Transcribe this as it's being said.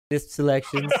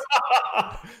selections.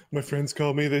 My friends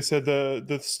called me. They said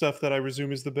the stuff that I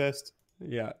resume is the best.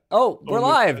 Yeah. Oh, we're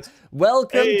Only live. best.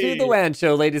 Welcome to the Hey. WAN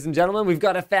Show, ladies and gentlemen. We've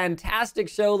got a fantastic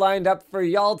show lined up for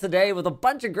y'all today with a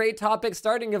bunch of great topics,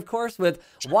 starting, of course, with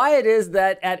why it is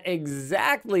that at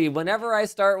exactly whenever I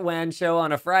start WAN Show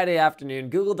on a Friday afternoon,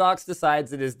 Google Docs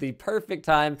decides it is the perfect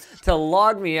time to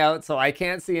log me out so I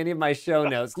can't see any of my show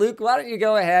notes. Luke, why don't you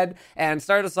go ahead and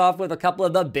start us off with a couple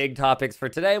of the big topics for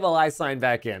today while I sign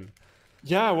back in.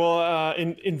 Yeah, well,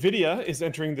 NVIDIA is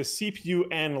entering the CPU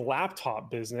and laptop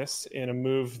business in a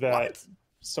move that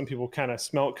some people kind of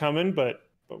smelt coming, but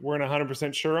weren't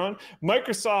 100% sure on.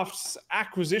 Microsoft's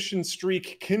acquisition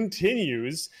streak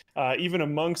continues, even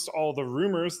amongst all the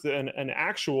rumors. An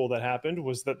actual that happened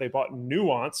was that they bought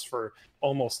Nuance for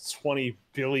almost $20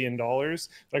 billion.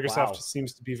 Microsoft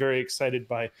seems to be very excited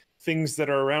by things that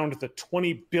are around the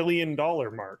 $20 billion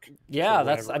mark. Yeah,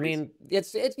 it's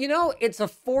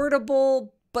affordable,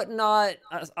 but not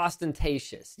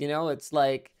ostentatious. You know, it's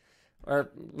like,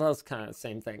 well, it's kind of the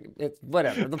same thing. It's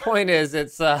whatever. The point is,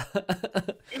 it's,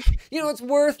 it's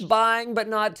worth buying, but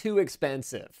not too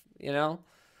expensive, you know?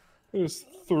 Just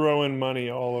throwing money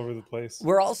all over the place.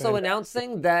 We're also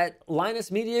announcing that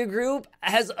Linus Media Group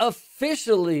has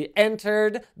officially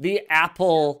entered the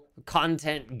Apple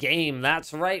content game.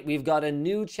 That's right. We've got a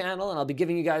new channel, and I'll be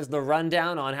giving you guys the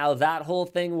rundown on how that whole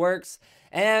thing works.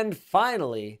 And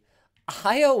finally,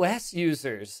 iOS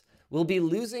users will be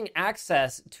losing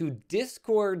access to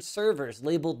Discord servers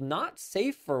labeled not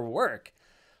safe for work.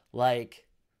 Like,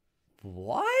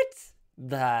 what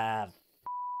the...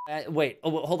 wait,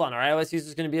 hold on. Are iOS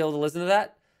users going to be able to listen to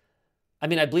that? I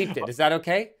mean, I bleeped it. Is that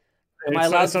okay? Am I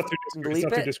allowed to bleep it's not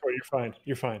through it? Discord.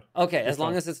 You're fine. Okay, You're as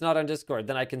long fine. as it's not on Discord,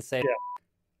 then I can say...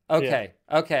 Yeah. Okay,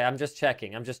 okay, I'm just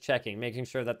checking, making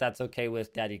sure that that's okay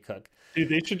with Daddy Cook. Dude,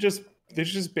 they should just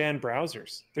ban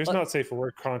browsers. There's not safe for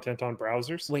work content on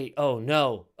browsers. Wait, oh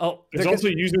no. Oh, there's also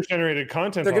user-generated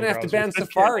content They're on going to have to ban browsers.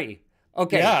 Safari.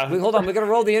 Okay, Yeah. hold on, we got to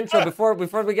roll the intro before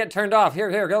we get turned off.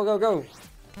 Here, go.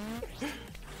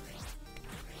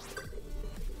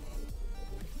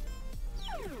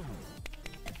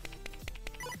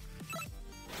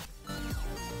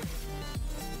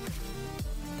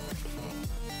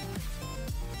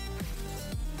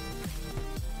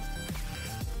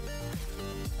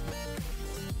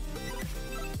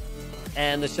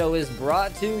 And the show is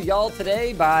brought to y'all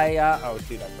today by, I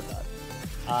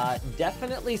forgot.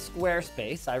 Definitely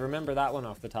Squarespace. I remember that one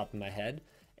off the top of my head.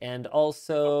 And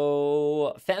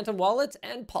also Phantom Wallets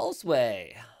and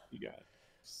Pulseway. You got it.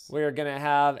 We're going to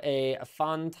have a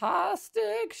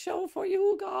fantastic show for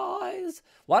you guys.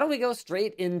 Why don't we go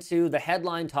straight into the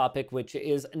headline topic, which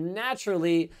is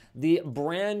naturally the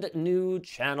brand new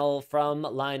channel from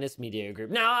Linus Media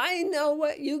Group. Now, I know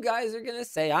what you guys are going to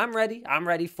say. I'm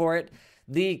ready for it.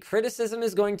 The criticism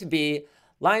is going to be,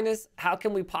 Linus, how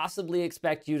can we possibly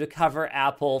expect you to cover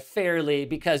Apple fairly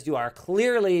because you are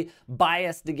clearly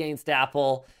biased against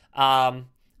Apple?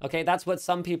 Okay, that's what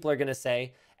some people are going to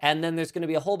say. And then there's going to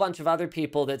be a whole bunch of other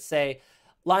people that say,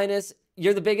 Linus,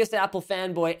 you're the biggest Apple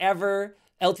fanboy ever.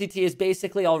 LTT is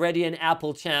basically already an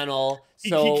Apple channel.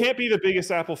 So he can't be the biggest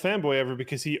Apple fanboy ever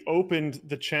because he opened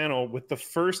the channel with the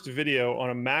first video on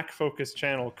a Mac-focused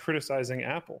channel criticizing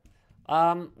Apple.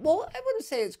 Well, I wouldn't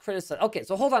say it's criticism. Okay,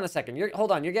 so hold on a second. You're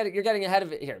getting ahead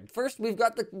of it here. First, we've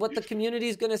got what the community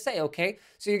is going to say, okay?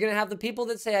 So you're going to have the people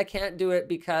that say I can't do it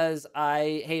because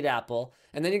I hate Apple.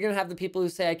 And then you're going to have the people who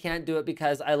say I can't do it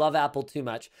because I love Apple too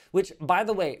much. Which, by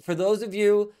the way, for those of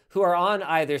you who are on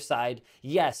either side,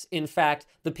 yes, in fact,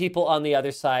 the people on the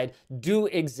other side do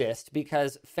exist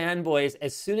because fanboys,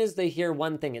 as soon as they hear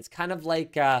one thing, it's kind of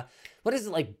like... what is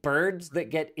it, like birds that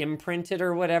get imprinted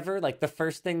or whatever? Like the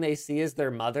first thing they see is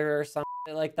their mother or something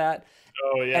like that.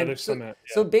 Oh yeah, and there's some. Yeah.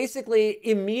 So basically,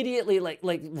 immediately, like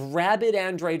rabid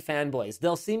Android fanboys,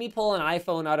 they'll see me pull an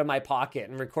iPhone out of my pocket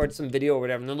and record some video or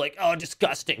whatever, and they're like, "Oh,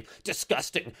 disgusting!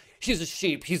 He's a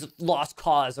sheep. He's a lost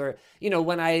cause." Or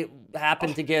when I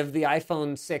happened to give the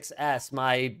iPhone 6S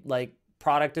my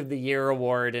product of the year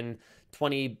award and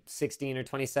 2016 or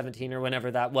 2017 or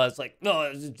whenever that was, like, no,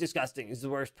 it's disgusting. He's the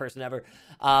worst person ever.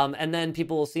 And then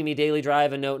people will see me daily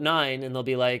drive a Note 9 and they'll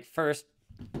be like, first,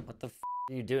 what the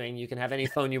are you doing? You can have any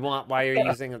phone you want. Why are you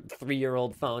using a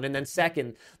 3-year-old phone? And then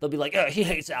second, they'll be like, oh, he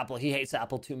hates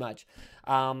Apple too much.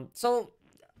 So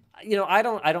I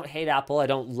don't hate Apple. I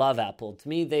don't love Apple. To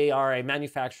me, they are a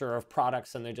manufacturer of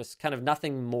products, and they're just kind of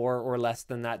nothing more or less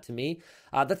than that to me.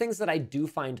 The things that I do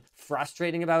find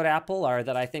frustrating about Apple are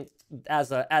that I think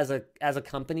as a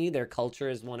company, their culture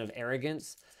is one of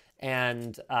arrogance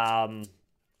and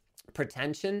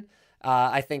pretension.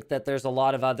 I think that there's a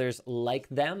lot of others like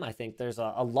them. I think there's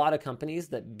a lot of companies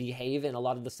that behave in a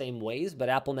lot of the same ways, but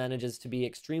Apple manages to be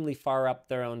extremely far up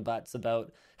their own butts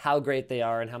about how great they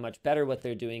are and how much better what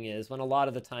they're doing is, when a lot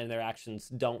of the time their actions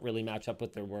don't really match up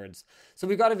with their words. So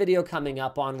we've got a video coming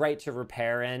up on right to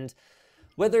repair, and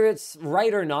whether it's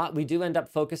right or not, we do end up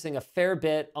focusing a fair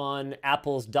bit on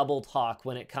Apple's double talk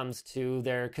when it comes to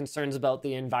their concerns about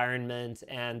the environment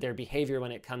and their behavior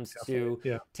when it comes to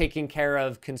taking care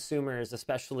of consumers,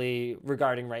 especially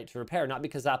regarding right to repair. Not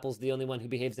because Apple's the only one who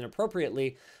behaves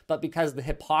inappropriately, but because the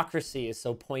hypocrisy is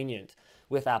so poignant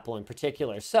with Apple in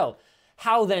particular. So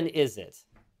how then is it,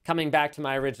 coming back to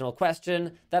my original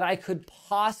question, that I could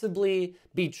possibly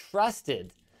be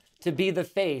trusted to be the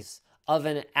face of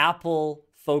an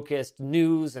Apple-focused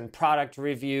news and product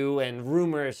review and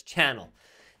rumors channel?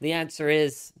 The answer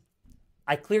is,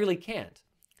 I clearly can't,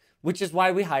 which is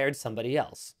why we hired somebody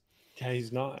else. Yeah,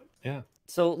 he's not. Yeah.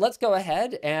 So let's go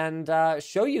ahead and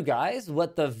show you guys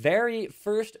what the very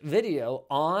first video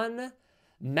on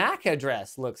MAC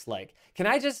address looks like. Can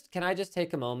I just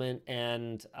take a moment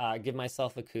and give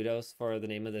myself a kudos for the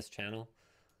name of this channel?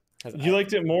 You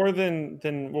liked it more than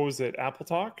what was it, Apple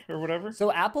Talk or whatever?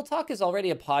 So Apple Talk is already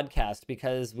a podcast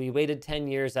because we waited 10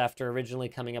 years after originally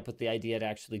coming up with the idea to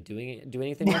actually do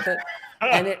anything with it.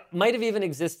 And it might have even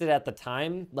existed at the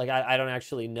time. Like, I don't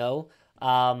actually know.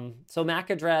 So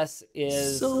MAC address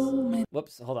is...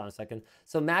 Whoops, hold on a second.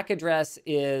 So MAC address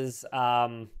is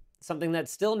something that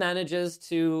still manages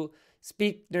to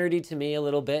speak nerdy to me a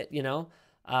little bit, you know?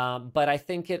 But I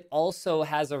think it also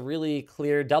has a really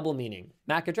clear double meaning.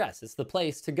 MAC address is the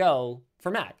place to go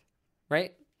for Mac,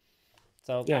 right?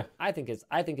 So yeah, I think it's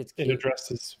cute. It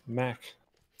addresses Mac.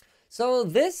 So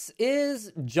this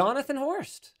is Jonathan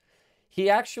Horst. He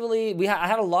actually, I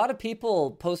had a lot of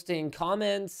people posting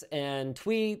comments and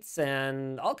tweets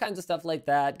and all kinds of stuff like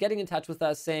that, getting in touch with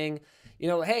us saying, you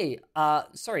know, hey,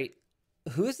 sorry,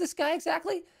 who is this guy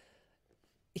exactly?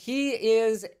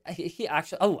 He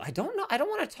actually, I don't know. I don't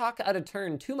want to talk out of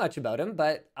turn too much about him,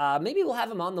 but maybe we'll have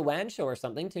him on the WAN show or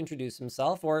something to introduce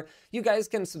himself, or you guys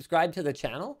can subscribe to the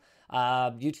channel,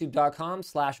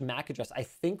 youtube.com/MAC address. I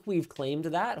think we've claimed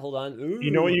that. Hold on. Ooh.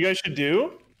 You know what you guys should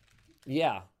do?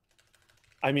 Yeah.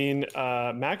 I mean,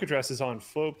 MAC address is on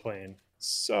Flowplane.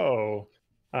 So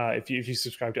if you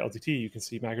subscribe to LTT, you can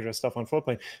see MAC address stuff on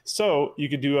Flowplane. So you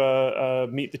could do a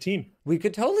Meet the Team. We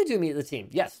could totally do Meet the Team.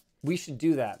 Yes. We should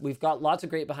do that. We've got lots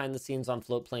of great behind the scenes on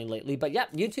Floatplane lately. But yeah,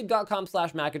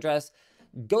 youtube.com/MAC address.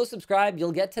 Go subscribe.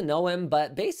 You'll get to know him.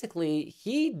 But basically,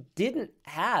 he didn't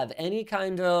have any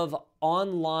kind of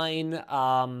online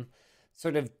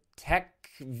sort of tech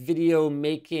video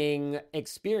making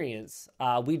experience.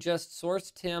 We just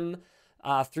sourced him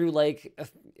through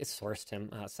sourced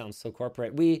him. Sounds so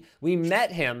corporate. We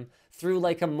met him through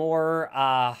like a more...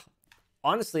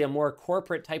 honestly, a more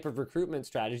corporate type of recruitment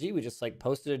strategy. We just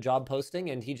posted a job posting,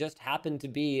 and he just happened to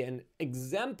be an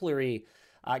exemplary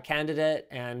candidate,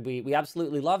 and we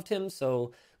absolutely loved him.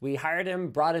 So we hired him,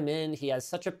 brought him in. He has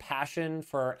such a passion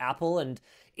for Apple, and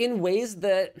in ways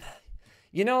that,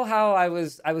 you know, how I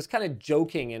was kind of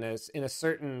joking in a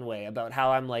certain way about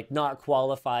how I'm not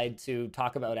qualified to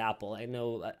talk about Apple. I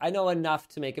know enough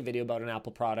to make a video about an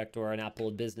Apple product or an Apple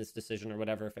business decision or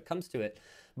whatever if it comes to it,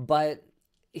 but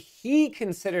he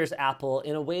considers Apple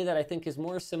in a way that I think is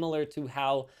more similar to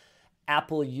how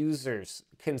Apple users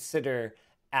consider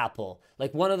Apple.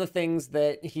 Like, one of the things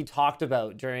that he talked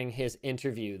about during his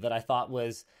interview that I thought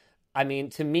was, I mean,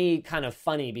 to me, kind of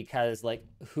funny because,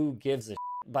 who gives a shit?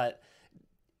 But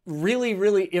really,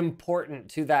 really important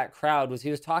to that crowd was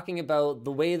he was talking about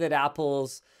the way that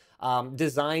Apple's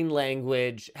design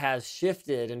language has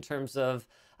shifted in terms of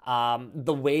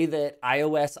the way that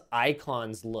iOS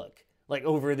icons look.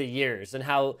 Over the years, and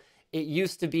how it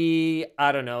used to be,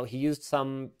 I don't know, he used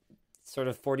some sort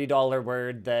of $40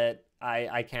 word that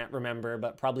I can't remember,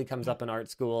 but probably comes up in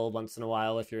art school once in a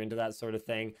while if you're into that sort of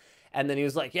thing. And then he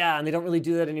was like, yeah, and they don't really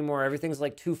do that anymore. Everything's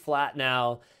too flat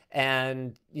now.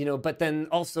 And, you know, but then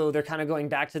also they're kind of going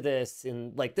back to this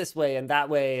in this way and that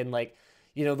way. And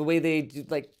the way they do,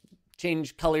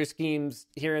 change color schemes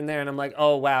here and there. And I'm like,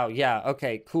 oh, wow. Yeah.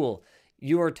 Okay, cool.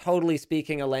 You are totally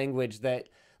speaking a language that,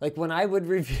 when I would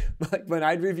review, when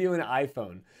I'd review an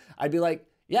iPhone, I'd be like,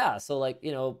 yeah, so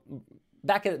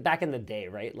back in the day,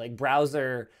 right?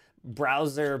 Browser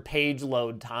page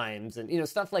load times and,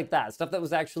 stuff like that, stuff that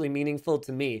was actually meaningful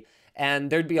to me. And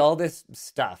there'd be all this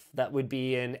stuff that would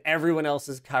be in everyone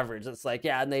else's coverage. It's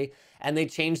yeah, and they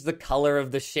change the color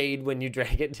of the shade when you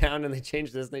drag it down, and they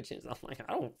change this and they change that. I'm like,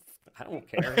 I don't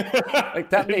care.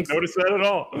 That makes notice that at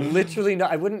all. Literally no,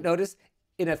 I wouldn't notice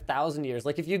in 1,000 years.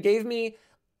 If you gave me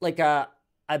like a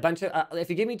bunch of if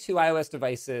you give me two iOS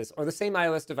devices or the same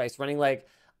iOS device running like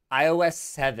iOS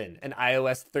 7 and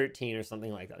iOS 13 or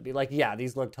something like that, I'd be like, yeah,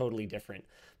 these look totally different.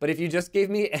 But if you just gave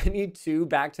me any two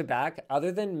back to back,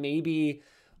 other than maybe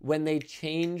when they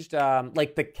changed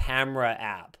like the camera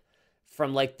app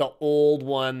from like the old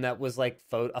one that was like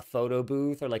a photo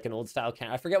booth or like an old style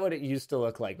camera, I forget what it used to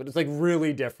look like, but it's like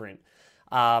really different.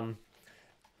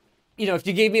 You know, if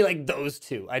you gave me like those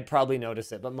two, I'd probably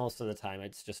notice it, but most of the time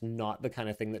it's just not the kind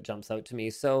of thing that jumps out to me.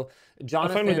 So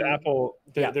Jonathan, I find with Apple,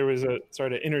 yeah, there was a,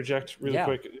 sorry to interject really yeah,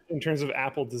 quick, in terms of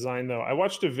Apple design though, I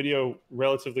watched a video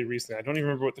relatively recently. I don't even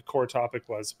remember what the core topic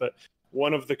was, but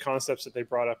one of the concepts that they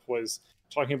brought up was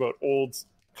talking about old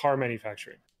car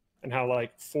manufacturing and how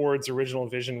like Ford's original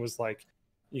vision was like,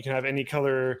 you can have any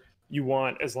color you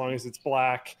want as long as it's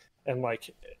black. And like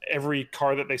every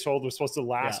car that they sold was supposed to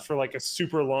last for like a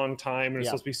super long time, and it's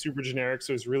supposed to be super generic,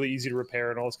 so it's really easy to repair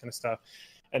and all this kind of stuff.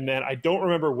 And then I don't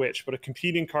remember which, but a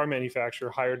competing car manufacturer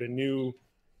hired a new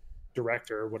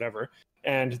director or whatever,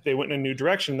 and they went in a new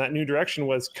direction. That new direction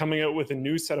was coming out with a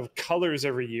new set of colors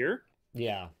every year,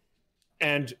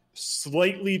 and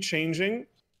slightly changing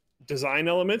design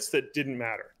elements that didn't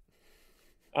matter.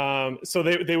 So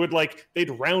they would like, they'd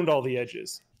round all the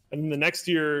edges, and then the next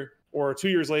year or 2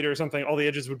 years later or something, all the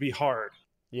edges would be hard.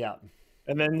 Yeah.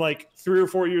 And then like 3 or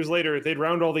 4 years later, they'd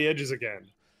round all the edges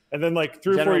again. And then like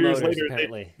 3 General or 4 years Motors,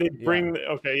 later, they'd bring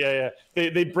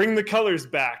they'd bring the colors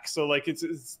back. So like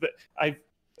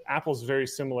Apple's very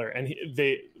similar, and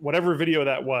they whatever video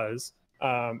that was,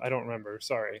 I don't remember.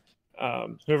 Sorry,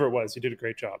 whoever it was, you did a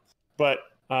great job. But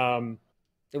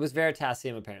it was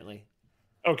Veritasium apparently.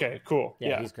 Okay, cool.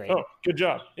 Yeah, he's great. Oh, good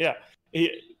job. Yeah,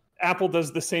 Apple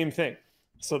does the same thing.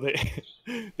 So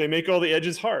they make all the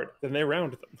edges hard, then they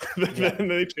round them, then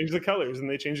they change the colors, and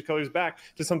they change the colors back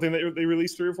to something that they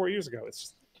released 3 or 4 years ago. It's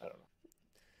just, I don't know.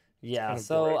 Yeah.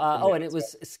 So and it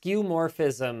was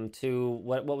skeuomorphism to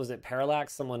what was it?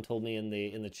 Parallax. Someone told me in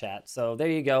the chat. So there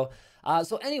you go.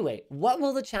 So anyway, what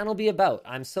will the channel be about?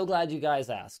 I'm so glad you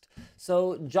guys asked.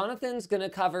 So Jonathan's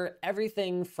gonna cover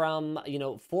everything from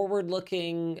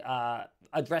forward-looking,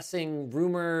 addressing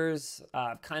rumors,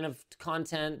 kind of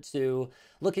content, to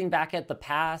looking back at the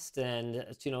past and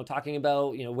talking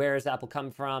about where has Apple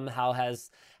come from, how has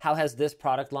this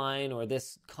product line or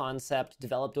this concept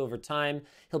developed over time.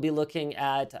 He'll be looking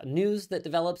at news that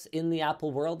develops in the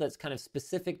Apple world that's kind of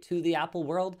specific to the Apple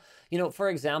world. For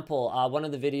example, one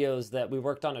of the videos that we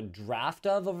worked on a draft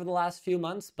of over the last few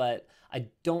months, but I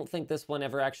don't think this one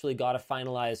ever actually got a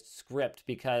finalized script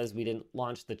because we didn't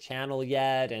launch the channel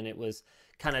yet, and it was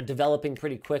kind of developing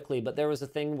pretty quickly. But there was a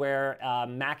thing where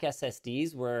Mac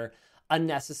SSDs were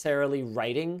unnecessarily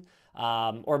writing,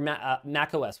 or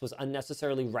Mac OS was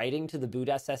unnecessarily writing to the boot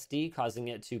SSD, causing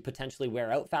it to potentially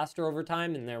wear out faster over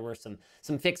time. And there were some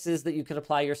fixes that you could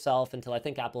apply yourself until I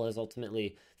think Apple has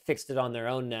ultimately fixed it on their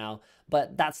own now.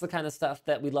 But that's the kind of stuff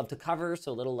that we love to cover.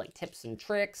 So little like tips and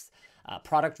tricks,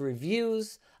 product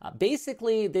reviews.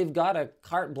 Basically, they've got a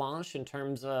carte blanche in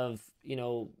terms of,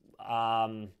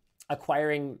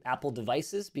 acquiring Apple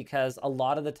devices, because a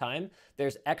lot of the time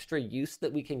there's extra use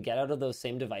that we can get out of those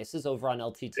same devices over on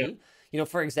LTT.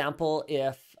 For example,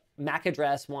 if Mac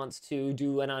Address wants to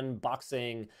do an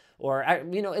unboxing, or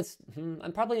it's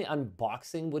probably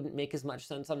unboxing wouldn't make as much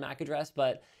sense on Mac Address,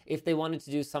 but if they wanted to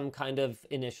do some kind of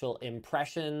initial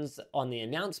impressions on the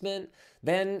announcement,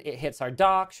 then it hits our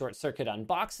dock, short circuit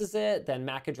unboxes it, then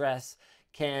Mac Address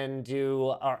can do,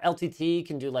 or LTT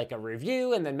can do like a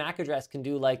review, and then Mac Address can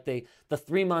do like the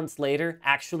 3 months later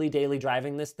actually daily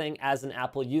driving this thing as an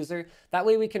Apple user. That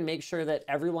way we can make sure that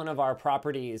every one of our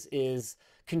properties is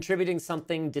contributing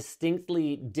something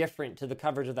distinctly different to the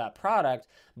coverage of that product,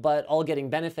 but all getting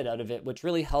benefit out of it, which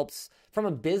really helps from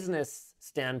a business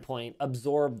standpoint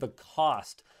absorb the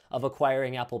cost of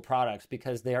acquiring Apple products,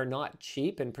 because they are not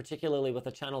cheap, and particularly with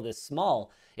a channel this small,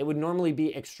 it would normally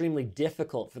be extremely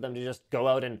difficult for them to just go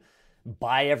out and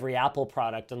buy every Apple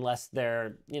product unless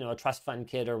they're, a trust fund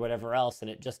kid or whatever else, and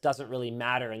it just doesn't really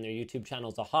matter, and their YouTube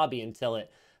channel's a hobby until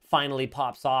it finally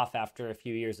pops off after a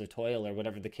few years of toil or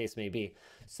whatever the case may be.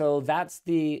 So that's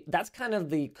kind of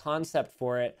the concept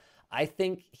for it. I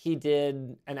think he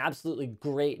did an absolutely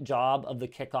great job of the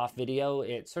kickoff video.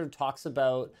 It sort of talks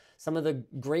about some of the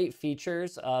great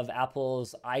features of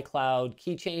Apple's iCloud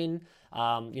keychain,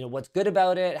 what's good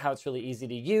about it, how it's really easy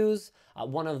to use.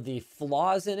 One of the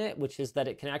flaws in it, which is that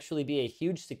it can actually be a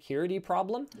huge security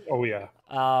problem. Oh, yeah.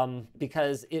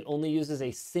 Because it only uses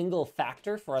a single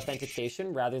factor for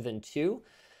authentication rather than two.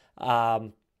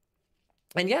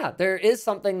 And yeah, there is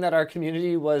something that our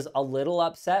community was a little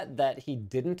upset that he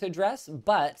didn't address,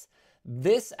 but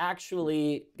this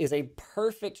actually is a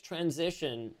perfect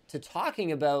transition to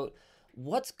talking about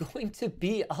what's going to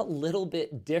be a little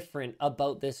bit different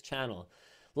about this channel.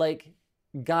 Like,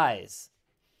 guys,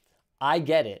 I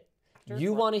get it.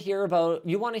 You want to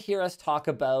hear us talk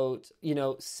about,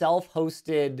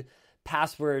 self-hosted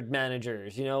password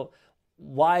managers.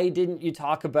 Why didn't you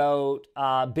talk about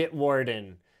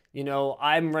Bitwarden?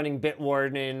 I'm running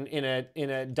Bitwarden in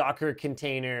a Docker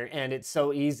container, and it's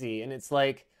so easy. And it's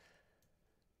like,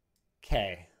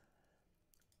 okay,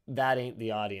 that ain't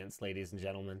the audience, ladies and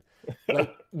gentlemen.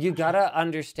 Like, you gotta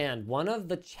understand, one of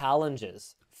the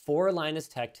challenges for Linus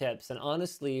Tech Tips, and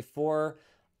honestly for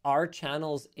our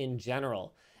channels in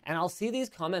general, and I'll see these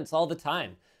comments all the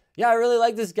time. Yeah, I really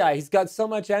like this guy. He's got so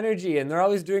much energy and they're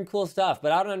always doing cool stuff,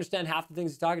 but I don't understand half the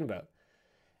things he's talking about.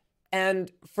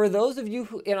 And for those of you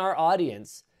who in our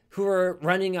audience who are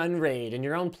running Unraid and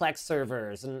your own Plex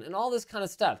servers and all this kind of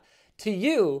stuff, to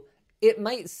you, it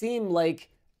might seem like,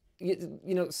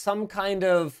 some kind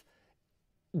of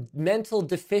mental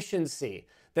deficiency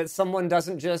that someone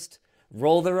doesn't just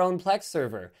roll their own Plex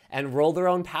server and roll their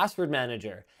own password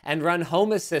manager and run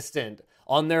Home Assistant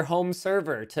on their home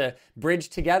server to bridge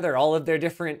together all of their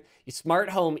different smart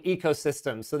home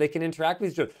ecosystems so they can interact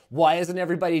with each other. Why isn't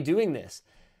everybody doing this?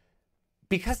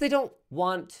 Because they don't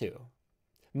want to.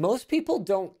 Most people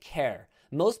don't care.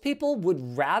 Most people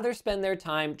would rather spend their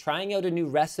time trying out a new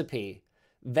recipe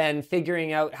than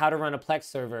figuring out how to run a Plex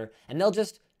server, and they'll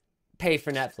just pay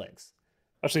for Netflix.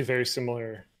 Actually, very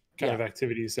similar kind of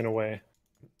activities in a way.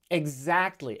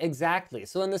 Exactly.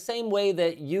 So in the same way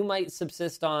that you might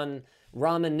subsist on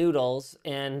ramen noodles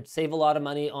and save a lot of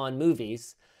money on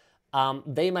movies,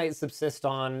 they might subsist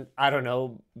on, I don't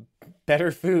know,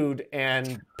 better food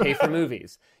and pay for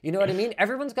movies. You know what I mean?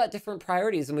 Everyone's got different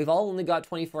priorities, and we've all only got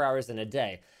 24 hours in a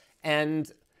day.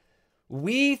 And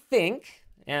we think,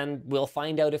 and we'll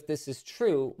find out if this is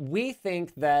true, we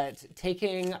think that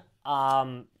taking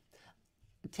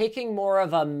more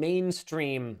of a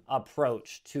mainstream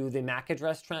approach to the MAC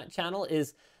address channel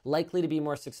is likely to be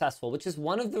more successful, which is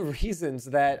one of the reasons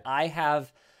that I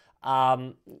have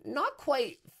not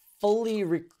quite fully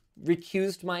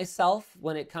recused myself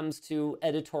when it comes to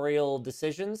editorial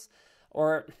decisions.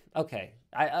 I've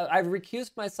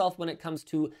recused myself when it comes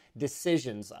to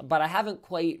decisions, but I haven't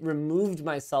quite removed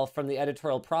myself from the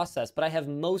editorial process, but I have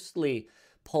mostly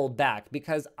pulled back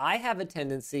because I have a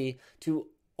tendency to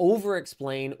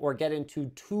over-explain or get into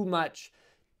too much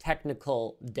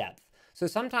technical depth. So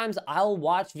sometimes I'll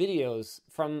watch videos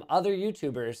from other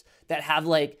YouTubers that have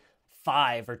like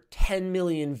 5 or 10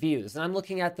 million views, and I'm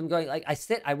looking at them going, like,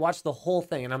 I watch the whole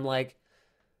thing, and I'm like,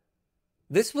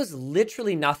 this was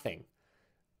literally nothing.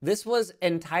 This was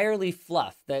entirely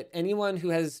fluff that anyone who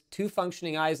has 2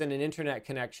 functioning eyes and an internet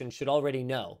connection should already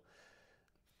know.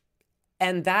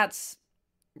 And that's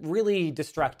really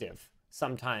destructive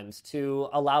sometimes to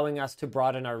allowing us to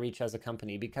broaden our reach as a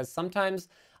company, because sometimes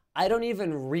I don't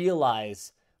even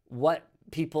realize what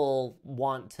people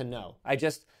want to know. I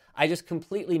just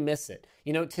completely miss it.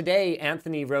 Today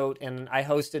Anthony wrote, and I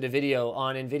hosted a video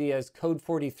on NVIDIA's Code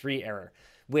 43 error,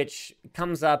 which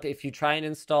comes up if you try and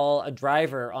install a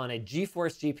driver on a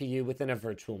GeForce GPU within a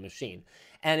virtual machine.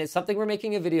 And it's something we're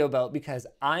making a video about because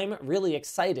I'm really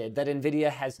excited that NVIDIA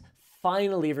has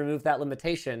finally removed that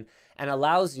limitation and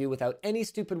allows you, without any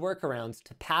stupid workarounds,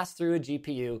 to pass through a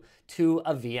GPU to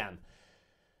a VM.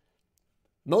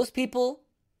 Most people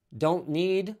don't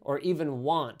need or even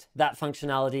want that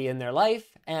functionality in their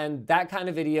life, and that kind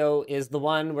of video is the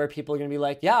one where people are going to be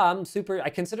like, yeah, I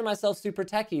consider myself super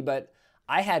techie, but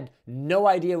I had no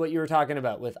idea what you were talking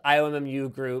about with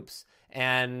IOMMU groups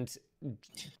and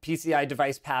PCI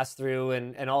device pass-through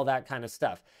and all that kind of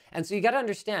stuff. And so you got to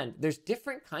understand, there's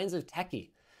different kinds of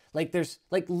techie. Like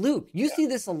Luke, you see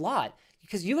this a lot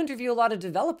because you interview a lot of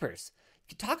developers.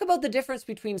 Talk about the difference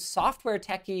between software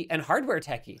techie and hardware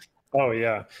techie. Oh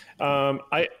yeah.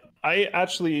 I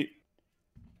actually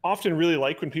often really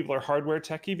like when people are hardware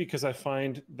techie because I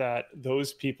find that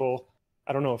those people,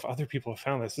 I don't know if other people have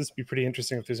found this. This would be pretty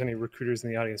interesting if there's any recruiters in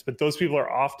the audience, but those people are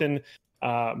often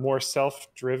more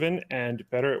self-driven and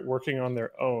better at working on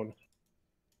their own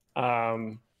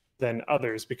than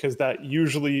others, because that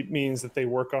usually means that they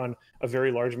work on a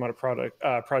very large amount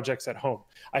of projects at home.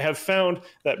 I have found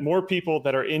that more people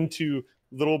that are into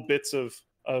little bits of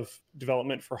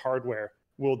development for hardware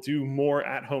will do more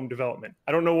at-home development.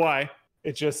 I don't know why.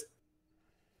 It just,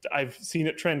 I've seen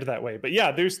it trend that way. But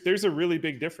yeah, there's a really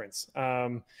big difference.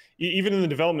 Even in the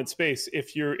development space,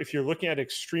 if you're looking at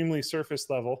extremely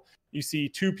surface level, you see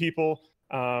 2 people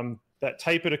that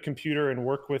type at a computer and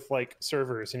work with like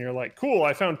servers, and you're like, cool,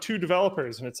 I found 2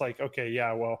 developers, and it's like, okay,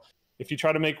 yeah, well, If you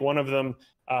try to make one of them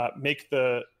make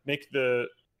the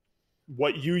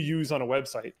what you use on a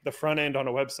website, the front end on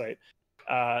a website,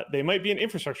 they might be an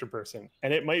infrastructure person,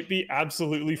 and it might be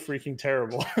absolutely freaking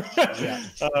terrible. Yeah.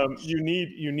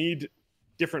 You need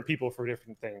different people for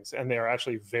different things, and they are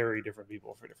actually very different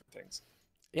people for different things.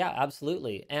 Yeah,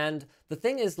 absolutely. And the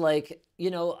thing is, like,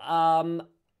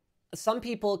 some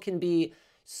people can be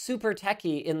super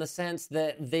techie in the sense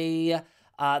that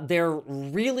they're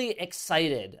really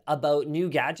excited about new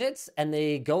gadgets, and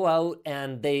they go out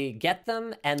and they get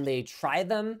them and they try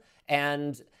them,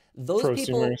 and those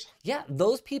people, Prosumers. yeah,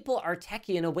 those people are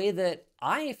techie in a way that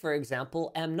I, for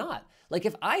example, am not. Like,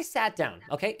 if I sat down,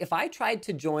 okay, if I tried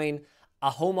to join a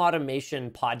home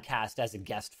automation podcast as a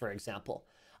guest, for example,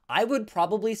 I would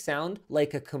probably sound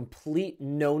like a complete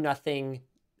know-nothing,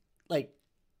 like,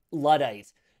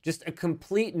 Luddite, just a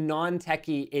complete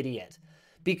non-techie idiot,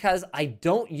 because I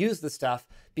don't use the stuff,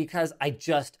 because I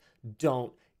just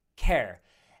don't care.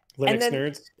 Linux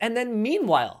nerds. And then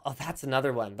meanwhile, oh, that's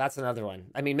another one.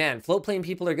 I mean, man, Floatplane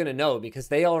people are going to know, because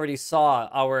they already saw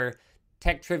our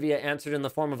tech trivia answered in the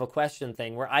form of a question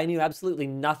thing, where I knew absolutely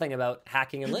nothing about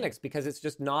hacking in Linux, because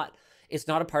it's not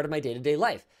a part of my day-to-day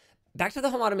life. Back to the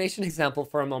home automation example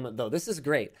for a moment, though. This is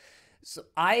great. So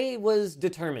I was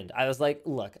determined. I was like,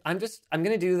 look, I'm going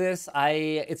to do this.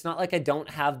 It's not like I don't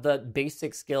have the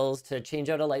basic skills to change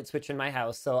out a light switch in my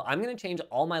house. So I'm going to change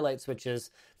all my light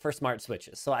switches for smart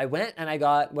switches. So I went and I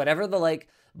got whatever the like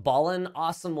ballin'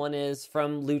 awesome one is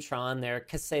from Lutron, their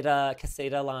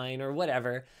Caseta line or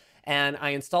whatever. And I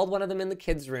installed one of them in the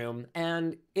kids' room.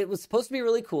 And it was supposed to be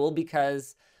really cool,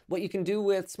 because what you can do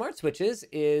with smart switches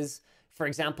is, for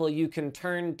example, you can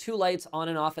turn two lights on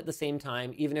and off at the same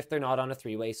time, even if they're not on a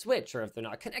three-way switch or if they're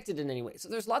not connected in any way. So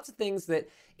there's lots of things that,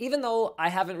 even though I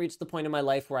haven't reached the point in my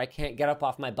life where I can't get up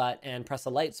off my butt and press a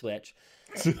light switch,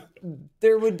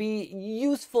 there would be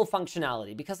useful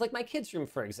functionality. Because like my kids' room,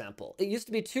 for example, it used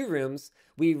to be 2 rooms.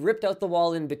 We ripped out the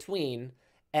wall in between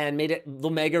and made it the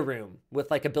mega room with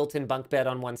like a built-in bunk bed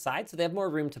on one side, so they have more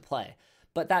room to play.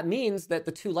 But that means that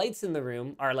the 2 lights in the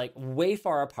room are like way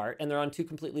far apart, and they're on 2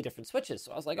 completely different switches.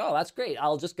 So I was like, oh, that's great.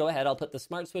 I'll just go ahead. I'll put the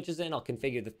smart switches in. I'll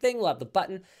configure the thing. We'll have the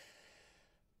button.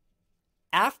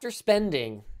 After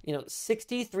spending,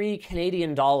 63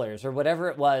 Canadian dollars or whatever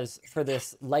it was for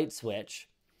this light switch,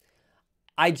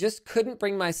 I just couldn't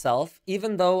bring myself,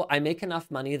 even though I make enough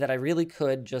money that I really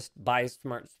could just buy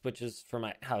smart switches for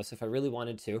my house if I really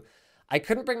wanted to. I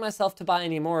couldn't bring myself to buy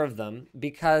any more of them,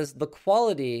 because the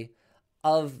quality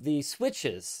of the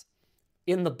switches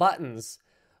in the buttons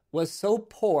was so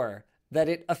poor that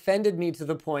it offended me to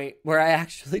the point where I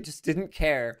actually just didn't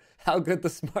care how good the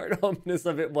smart homeness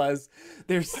of it was.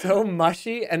 They're so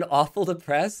mushy and awful to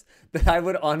press that I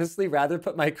would honestly rather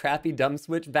put my crappy dumb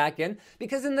switch back in,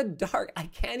 because in the dark, I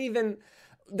can't even,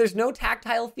 there's no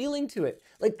tactile feeling to it.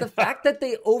 Like the fact that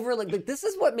they like this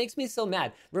is what makes me so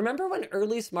mad. Remember when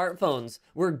early smartphones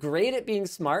were great at being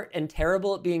smart and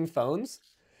terrible at being phones?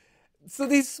 So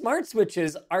these smart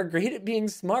switches are great at being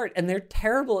smart, and they're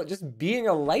terrible at just being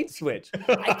a light switch.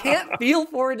 I can't feel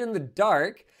for it in the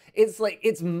dark. It's like,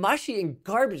 it's mushy and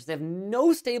garbage. They have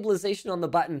no stabilization on the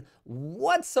button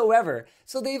whatsoever.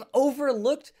 So they've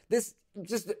overlooked this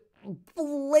just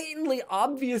blatantly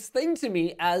obvious thing to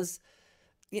me as,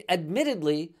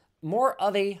 admittedly, more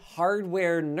of a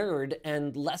hardware nerd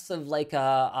and less of like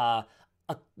a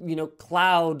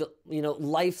cloud,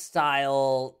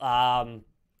 lifestyle,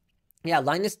 yeah,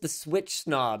 Linus the Switch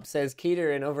snob, says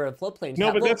Keter and over at Floatplane.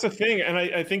 No, but that's the thing. And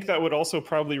I think that would also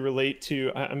probably relate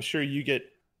to, I'm sure you get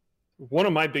one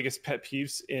of my biggest pet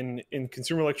peeves in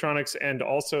consumer electronics, and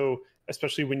also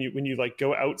especially when you like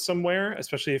go out somewhere,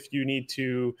 especially if you're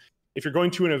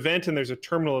going to an event and there's a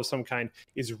terminal of some kind,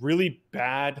 is really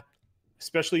bad,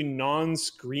 especially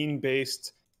non-screen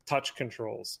based touch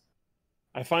controls.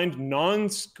 I find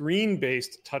non-screen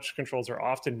based touch controls are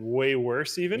often way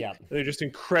worse even. Yeah. They're just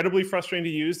incredibly frustrating to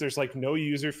use. There's like no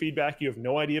user feedback. You have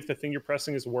no idea if the thing you're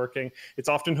pressing is working. It's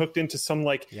often hooked into some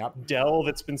like Dell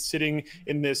that's been sitting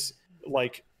in this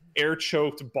like air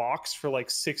choked box for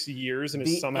like 6 years and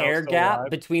is somehow air still gap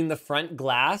alive. Between the front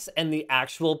glass and the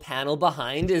actual panel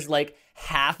behind is like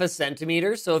half a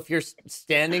centimeter. So if you're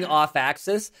standing off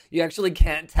axis, you actually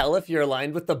can't tell if you're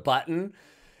aligned with the button.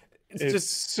 It's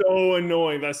just so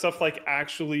annoying. That stuff like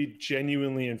actually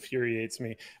genuinely infuriates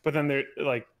me. But then they're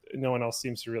like, no one else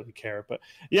seems to really care. But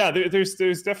yeah, there's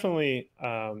definitely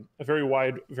a very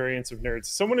wide variance of nerds.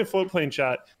 Someone in Floatplane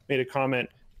chat made a comment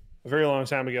a very long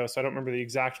time ago, so I don't remember the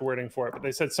exact wording for it, but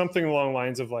they said something along the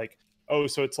lines of like, oh,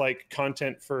 so it's like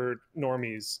content for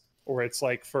normies, or it's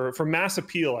like for mass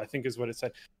appeal, I think is what it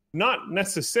said. Not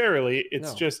necessarily.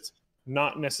 It's just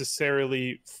not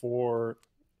necessarily for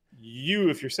you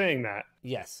if you're saying that.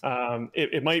 Yes.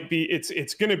 It might be,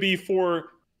 it's going to be for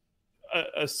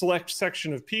a select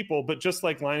section of people, but just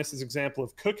like Linus's example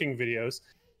of cooking videos,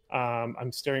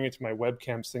 I'm staring into my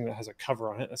webcam thing that has a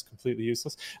cover on it. That's completely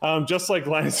useless. Just like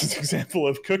Linus's example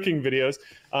of cooking videos,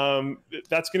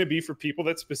 that's going to be for people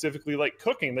that specifically like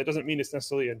cooking. That doesn't mean it's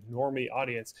necessarily a normie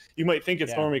audience. You might think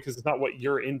it's normie because it's not what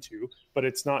you're into, but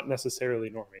it's not necessarily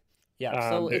normie.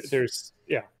 Yeah. So it's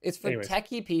for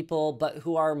techie people, but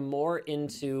who are more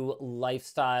into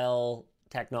lifestyle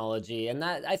technology, and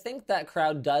that I think that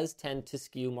crowd does tend to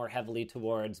skew more heavily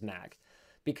towards Mac,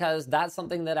 because that's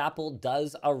something that Apple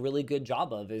does a really good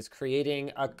job of, is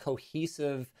creating a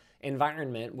cohesive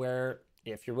environment where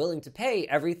if you're willing to pay,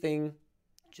 everything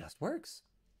just works,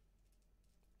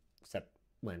 except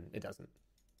when it doesn't.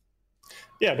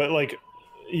 Yeah, but like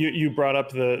you brought up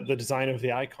the design of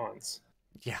the icons.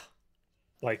 Yeah.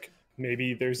 Like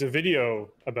maybe there's a video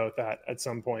about that at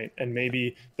some point, and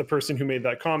maybe the person who made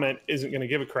that comment isn't going to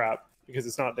give a crap because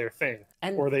it's not their thing,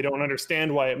 or they don't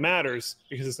understand why it matters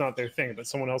because it's not their thing, but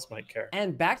someone else might care.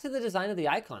 And back to the design of the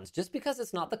icons, just because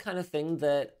it's not the kind of thing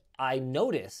that I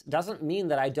notice doesn't mean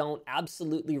that I don't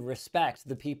absolutely respect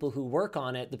the people who work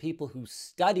on it, the people who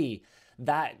study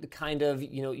that kind of,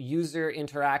 user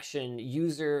interaction,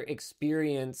 user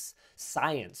experience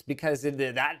science, because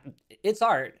it's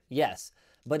art, yes,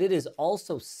 but it is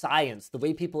also science. The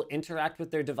way people interact with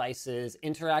their devices,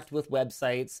 interact with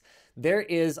websites, there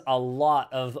is a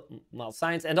lot of,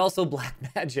 science and also black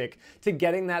magic to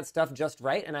getting that stuff just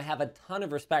right. And I have a ton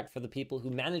of respect for the people who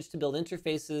manage to build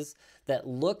interfaces that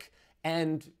look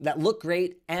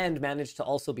great and manage to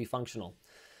also be functional.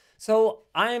 So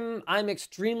I'm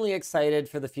extremely excited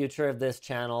for the future of this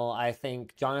channel. I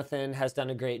think Jonathan has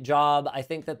done a great job. I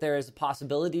think that there is a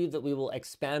possibility that we will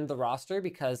expand the roster,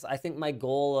 because I think my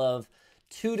goal of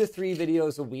 2 to 3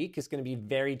 videos a week is going to be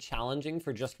very challenging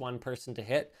for just one person to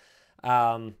hit.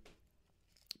 So,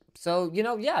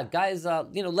 guys,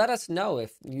 let us know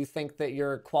if you think that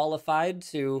you're qualified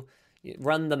to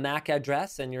run the MAC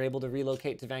address and you're able to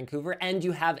relocate to Vancouver and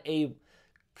you have a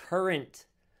current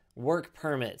work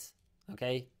permit.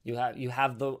 Okay, you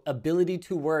have the ability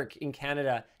to work in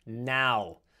Canada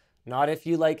now, not if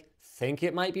you think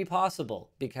it might be possible,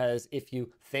 because if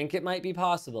you think it might be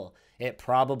possible, it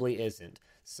probably isn't.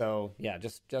 So yeah,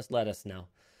 just let us know.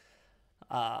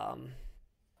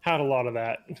 Had a lot of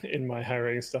that in my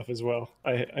hiring stuff as well.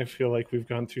 I feel like we've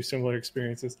gone through similar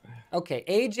experiences. Okay,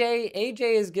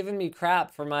 AJ is giving me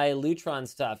crap for my Lutron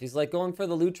stuff. He's like, going for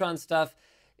the Lutron stuff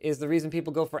is the reason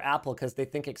people go for Apple, because they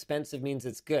think expensive means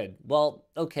it's good. Well,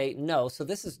 okay, no. So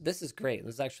this is great.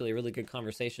 This is actually a really good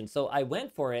conversation. So I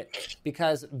went for it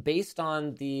because based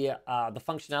on the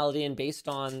functionality and based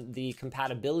on the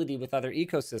compatibility with other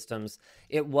ecosystems,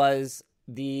 it was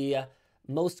the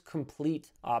most complete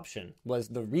option, was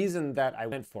the reason that I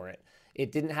went for it.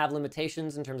 It didn't have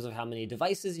limitations in terms of how many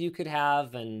devices you could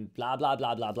have and blah, blah,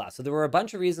 blah, blah, blah. So there were a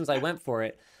bunch of reasons I went for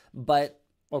it. But,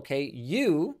 okay,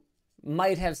 you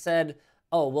might have said,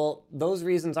 oh, well, those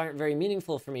reasons aren't very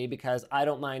meaningful for me because I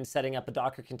don't mind setting up a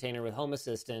Docker container with Home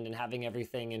Assistant and having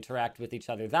everything interact with each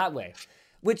other that way,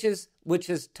 which is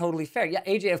totally fair. Yeah,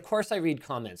 AJ, of course I read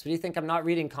comments. What do you think? I'm not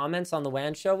reading comments on the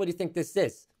WAN show? What do you think this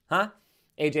is? Huh?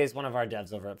 AJ is one of our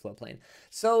devs over at Flowplane.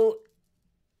 So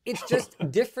it's just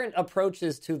different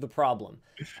approaches to the problem.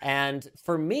 And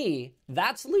for me,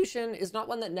 that solution is not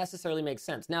one that necessarily makes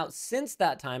sense. Now, since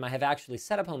that time, I have actually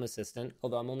set up Home Assistant,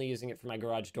 although I'm only using it for my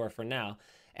garage door for now.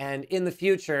 And in the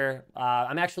future,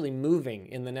 I'm actually moving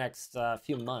in the next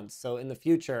few months. So in the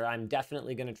future, I'm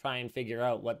definitely going to try and figure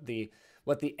out what the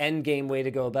end game way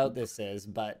to go about this is.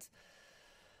 But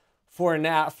for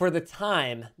now, for the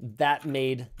time, that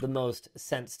made the most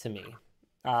sense to me.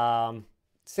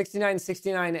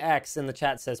 6969X in the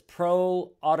chat says,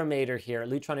 Pro Automator here.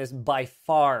 Lutron is by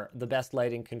far the best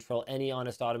lighting control. Any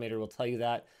honest automator will tell you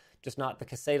that, just not the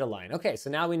Caseta line. Okay, so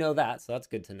now we know that, so that's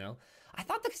good to know. I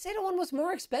thought the Caseta one was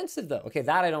more expensive though. Okay,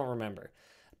 that I don't remember.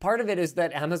 Part of it is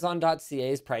that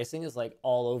Amazon.ca's pricing is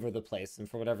all over the place, and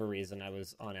for whatever reason, I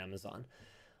was on Amazon.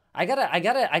 I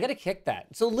gotta kick that.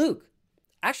 So Luke,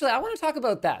 actually, I want to talk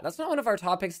about that. That's not one of our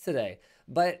topics today,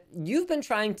 but you've been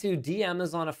trying to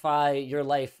de-Amazonify your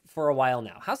life for a while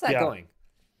now. How's that going?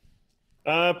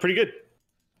 Pretty good.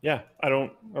 Yeah, I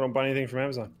don't buy anything from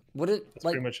Amazon. That's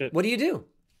pretty much it. What do you do?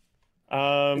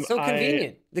 It's so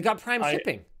convenient. They got Prime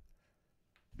shipping.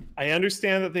 I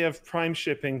understand that they have Prime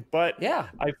shipping, but yeah,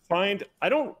 I find I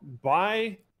don't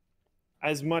buy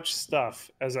as much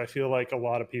stuff as I feel like a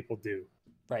lot of people do.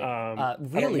 Right.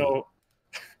 Really? I don't know.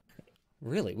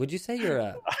 Really? Would you say you're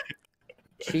a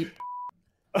cheap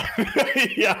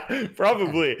Yeah,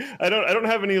 probably. I don't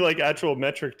have any like actual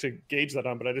metric to gauge that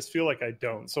on, but I just feel like I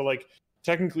don't. So like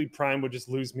technically Prime would just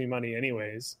lose me money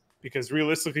anyways, because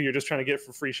realistically you're just trying to get it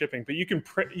for free shipping, but you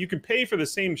can pay for the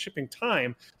same shipping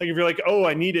time. Like if you're like, oh,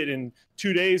 I need it in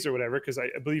 2 days or whatever, because I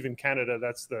believe in Canada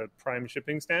that's the Prime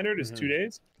shipping standard is 2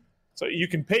 days. So you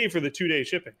can pay for the 2 day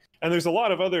shipping. And there's a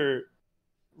lot of other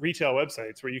retail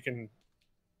websites where you can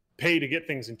pay to get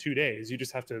things in 2 days. You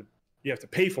have to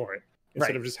pay for it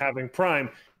instead of just having Prime,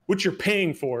 which you're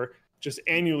paying for just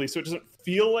annually. So it doesn't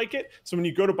feel like it. So when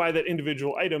you go to buy that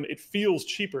individual item, it feels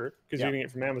cheaper because you're getting it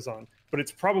from Amazon, but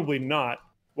it's probably not.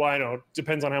 Well, I know,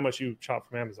 depends on how much you shop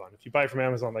from Amazon. If you buy from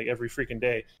Amazon like every freaking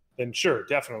day, then sure,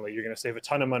 definitely you're going to save a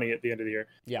ton of money at the end of the year.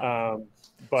 Yeah.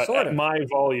 But at my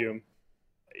volume,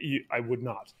 I would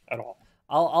not at all.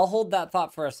 I'll hold that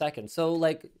thought for a second. So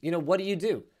like, what do you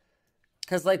do?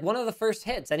 Because like one of the first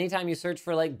hits, anytime you search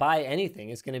for like buy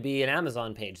anything, is going to be an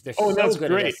Amazon page. They're so that's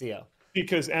good great. at SEO.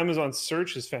 Because Amazon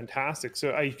search is fantastic.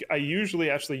 So I usually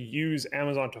actually use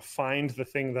Amazon to find the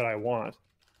thing that I want,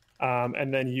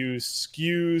 and then use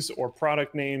SKUs or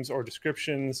product names or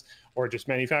descriptions or just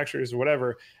manufacturers or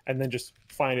whatever, and then just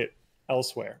find it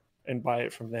elsewhere and buy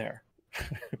it from there.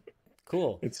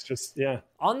 Cool. It's just, yeah.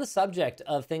 On the subject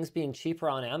of things being cheaper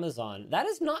on Amazon, that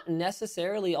is not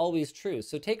necessarily always true.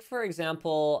 So take, for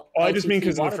example... Oh, I just mean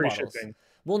because of the free bottles. shipping.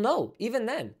 Well, no, even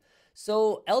then.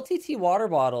 So LTT water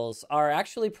bottles are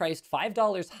actually priced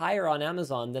 $5 higher on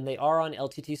Amazon than they are on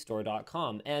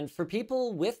lttstore.com. And for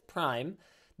people with Prime,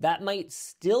 that might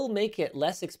still make it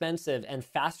less expensive and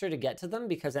faster to get to them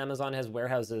because Amazon has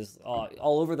warehouses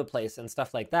all over the place and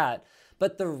stuff like that.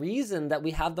 But the reason that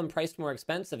we have them priced more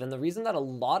expensive, and the reason that a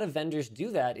lot of vendors do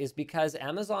that, is because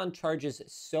Amazon charges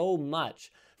so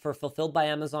much for Fulfilled by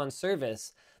Amazon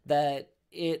service that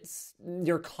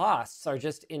your costs are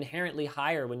just inherently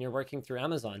higher when you're working through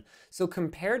Amazon. So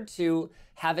compared to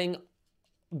having,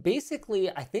 basically,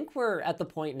 I think we're at the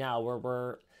point now where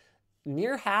we're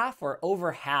near half or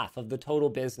over half of the total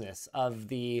business of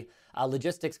the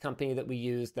logistics company that we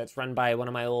use that's run by one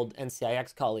of my old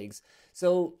NCIX colleagues.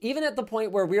 So even at the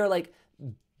point where we are like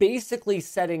basically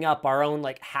setting up our own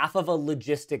like half of a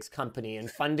logistics company and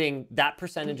funding that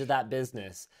percentage of that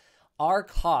business, our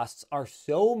costs are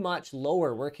so much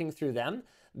lower working through them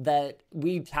that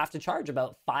we have to charge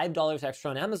about $5 extra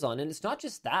on Amazon. And it's not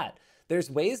just that. There's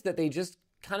ways that they just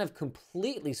kind of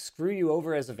completely screw you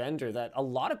over as a vendor that a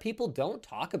lot of people don't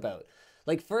talk about.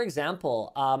 Like, for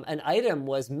example, an item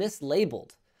was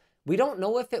mislabeled. We don't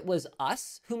know if it was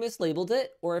us who mislabeled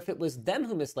it or if it was them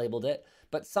who mislabeled it,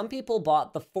 but some people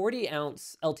bought the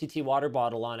 40-ounce LTT water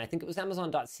bottle on, I think it was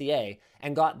Amazon.ca,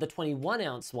 and got the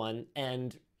 21-ounce one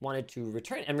and wanted to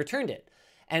returned it.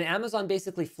 And Amazon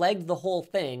basically flagged the whole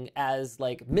thing as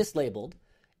like mislabeled,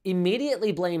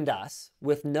 immediately blamed us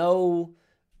with no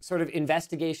sort of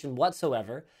investigation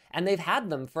whatsoever. And they've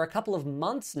had them for a couple of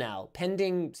months now,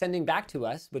 pending sending back to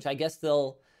us, which I guess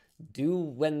they'll do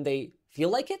when they feel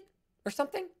like it or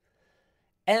something.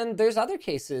 And there's other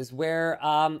cases where,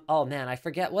 oh man, I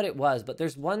forget what it was, but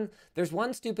there's one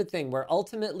stupid thing where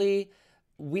ultimately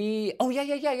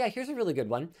here's a really good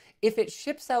one. If it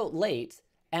ships out late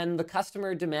and the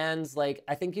customer demands, like,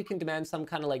 I think you can demand some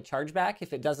kind of like chargeback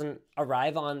if it doesn't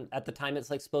arrive at the time it's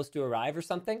like supposed to arrive or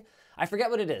something. I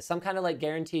forget what it is, some kind of like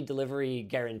guaranteed delivery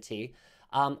guarantee.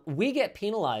 We get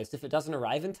penalized if it doesn't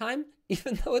arrive in time,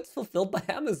 even though it's fulfilled by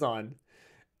Amazon.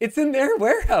 It's in their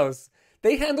warehouse.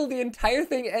 They handle the entire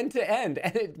thing end to end,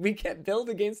 and we get billed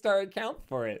against our account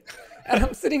for it. And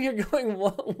I'm sitting here going,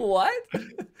 what?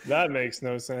 That makes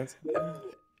no sense.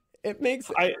 It makes...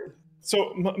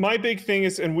 So my big thing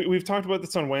is, and we've talked about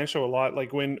this on WAN Show a lot,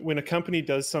 like when a company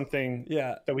does something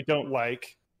that we don't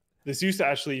like, this used to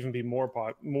actually even be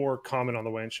more common on the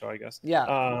WAN Show, I guess.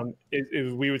 Yeah.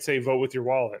 We would say vote with your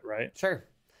wallet, right? Sure.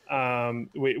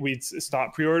 We'd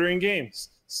stop pre-ordering games,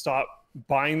 stop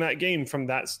buying that game from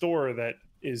that store that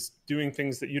is doing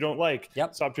things that you don't like.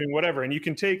 Yep. Stop doing whatever. And you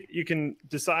can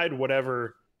decide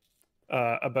whatever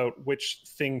about which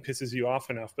thing pisses you off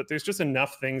enough. But there's just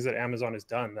enough things that Amazon has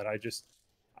done that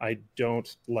I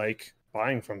don't like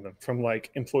buying from them. From like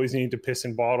employees needing to piss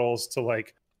in bottles to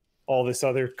like all this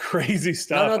other crazy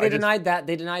stuff. No, they denied that.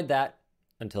 They denied that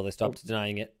until they stopped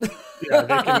denying it. Yeah,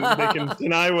 they can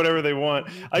deny whatever they want.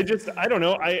 I don't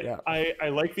know. I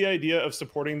like the idea of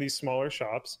supporting these smaller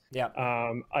shops. Yeah.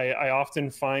 I often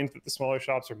find that the smaller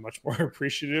shops are much more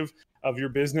appreciative of your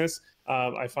business.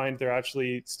 I find they're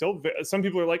actually still, some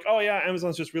people are like, oh yeah,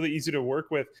 Amazon's just really easy to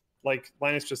work with. Like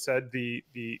Linus just said, the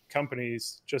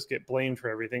companies just get blamed for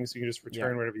everything, so you can just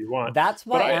return whatever you want. That's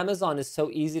why Amazon is so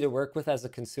easy to work with as a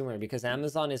consumer, because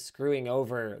Amazon is screwing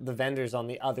over the vendors on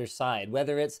the other side.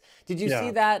 Whether it's, did you see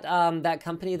that that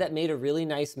company that made a really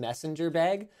nice messenger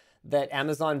bag that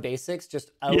Amazon Basics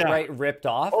just outright ripped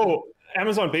off? Oh,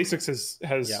 Amazon Basics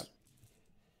has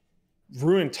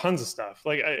ruined tons of stuff.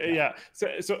 Like,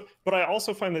 So, but I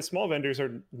also find that small vendors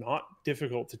are not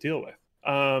difficult to deal with.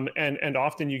 And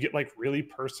often you get like really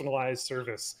personalized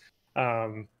service,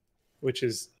 which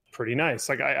is pretty nice.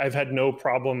 Like I've had no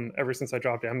problem ever since I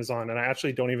dropped Amazon, and I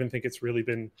actually don't even think it's really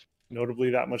been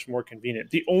notably that much more convenient.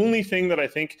 The only thing that I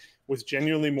think was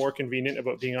genuinely more convenient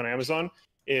about being on Amazon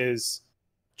is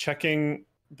checking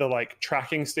the like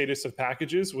tracking status of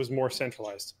packages was more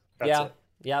centralized. That's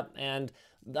it. And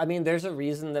I mean, there's a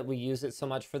reason that we use it so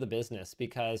much for the business,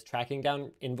 because tracking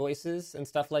down invoices and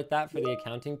stuff like that for the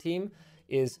accounting team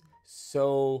is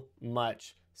so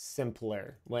much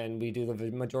simpler when we do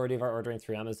the majority of our ordering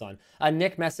through Amazon.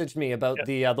 Nick messaged me about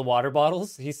the water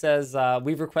bottles. He says,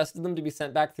 we've requested them to be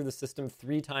sent back through the system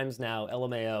 3 times now,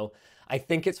 LMAO. I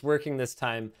think it's working this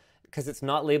time because it's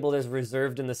not labeled as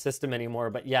reserved in the system anymore,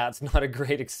 but yeah, it's not a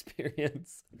great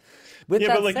experience. With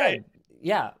that said,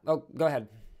 oh, go ahead.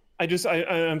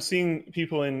 I'm seeing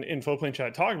people in Flowplane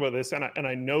chat talk about this, and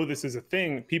I know this is a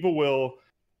thing. People will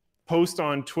post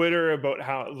on Twitter about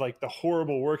how like the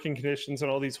horrible working conditions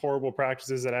and all these horrible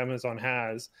practices that Amazon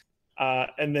has,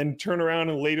 and then turn around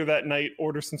and later that night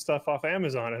order some stuff off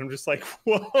Amazon, and I'm just like,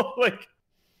 whoa, like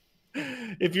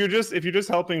if you're just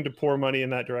helping to pour money in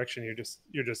that direction,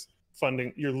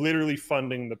 you're literally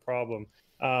funding the problem.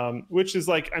 Which is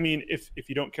like, I mean, if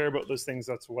you don't care about those things,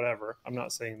 that's whatever. I'm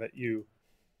not saying that you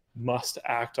must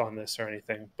act on this or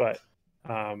anything, but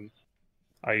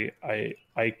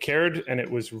I cared, and it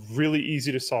was really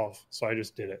easy to solve, so I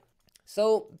just did it.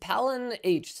 So Palin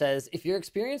H says, if your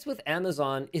experience with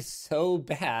Amazon is so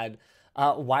bad,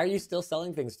 why are you still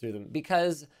selling things through them?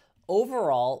 Because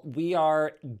overall, we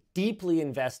are deeply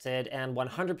invested and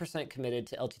 100% committed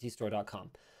to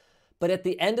lttstore.com. But at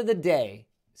the end of the day,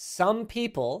 some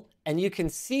people, and you can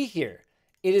see here,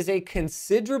 it is a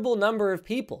considerable number of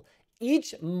people.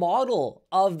 Each model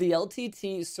of the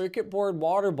LTT circuit board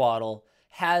water bottle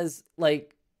has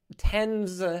like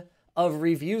tens of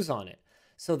reviews on it.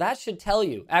 So that should tell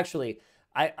you, actually,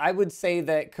 I would say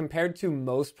that compared to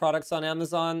most products on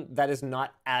Amazon, that is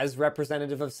not as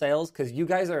representative of sales, because you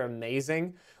guys are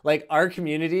amazing. Like, our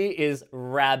community is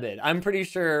rabid. I'm pretty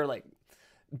sure like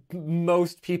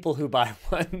most people who buy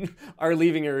one are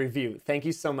leaving a review. Thank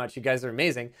you so much. You guys are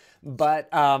amazing. But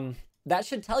that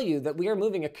should tell you that we are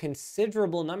moving a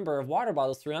considerable number of water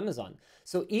bottles through Amazon.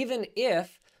 So even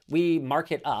if we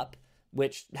mark it up,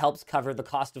 which helps cover the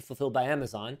cost of Fulfilled by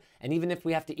Amazon, and even if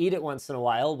we have to eat it once in a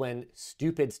while when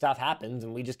stupid stuff happens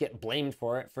and we just get blamed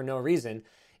for it for no reason,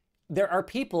 there are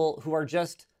people who are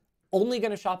just only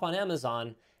going to shop on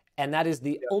Amazon, and that is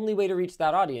the only way to reach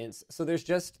that audience. So there's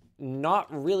just not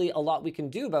really a lot we can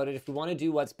do about it if we want to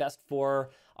do what's best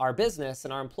for our business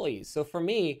and our employees. So for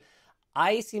me,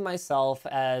 I see myself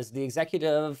as the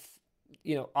executive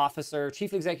officer,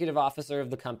 chief executive officer of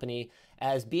the company,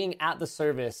 as being at the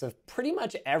service of pretty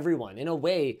much everyone. In a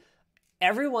way,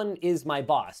 everyone is my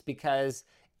boss, because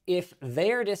if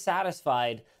they're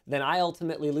dissatisfied, then I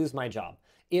ultimately lose my job.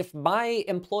 If my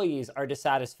employees are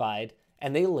dissatisfied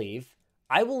and they leave,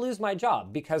 I will lose my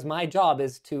job, because my job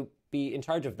is to be in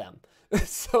charge of them.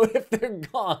 So if they're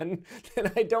gone,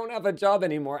 then I don't have a job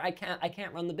anymore. I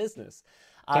can't run the business.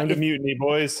 Time to mutiny,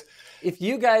 boys. If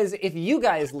you guys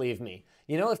leave me,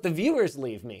 if the viewers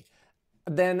leave me,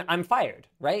 then I'm fired,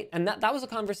 right? And that was a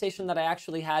conversation that I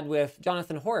actually had with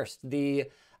Jonathan Horst,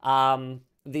 was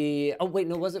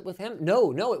it with him?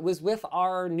 No, it was with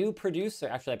our new producer.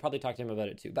 Actually, I probably talked to him about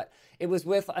it too, but it was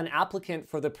with an applicant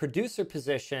for the producer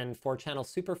position for Channel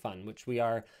Superfun, which we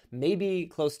are maybe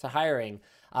close to hiring,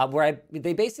 where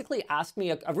they basically asked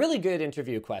me a really good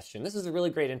interview question. This is a really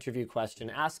great interview question.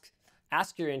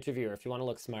 Ask your interviewer if you want to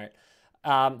look smart.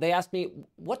 They asked me,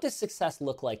 what does success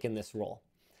look like in this role?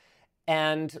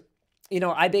 And,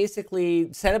 I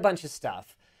basically said a bunch of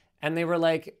stuff, and they were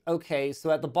like, okay,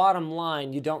 so at the bottom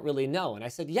line, you don't really know. And I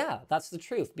said, yeah, that's the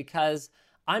truth, because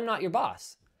I'm not your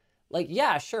boss. Like,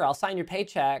 yeah, sure, I'll sign your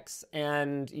paychecks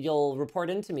and you'll report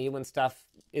into me when stuff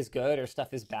is good or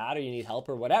stuff is bad or you need help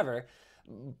or whatever.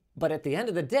 But at the end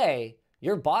of the day,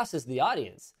 your boss is the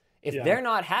audience. If they're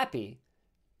not happy,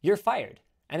 you're fired.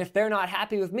 And if they're not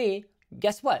happy with me,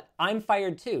 guess what? I'm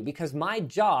fired too, because my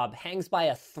job hangs by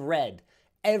a thread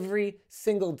every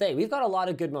single day. We've got a lot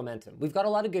of good momentum. We've got a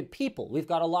lot of good people. We've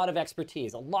got a lot of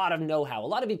expertise, a lot of know-how, a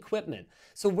lot of equipment.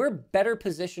 So we're better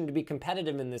positioned to be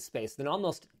competitive in this space than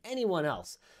almost anyone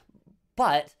else.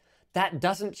 But that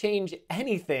doesn't change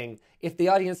anything if the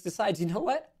audience decides, you know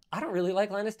what? I don't really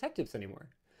like Linus Tech Tips anymore.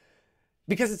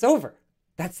 Because it's over.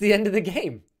 That's the end of the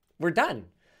game. We're done,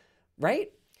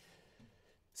 right?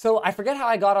 So I forget how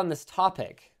I got on this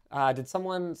topic. Did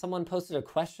someone posted a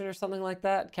question or something like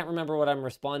that? Can't remember what I'm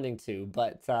responding to,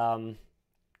 but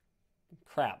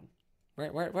crap.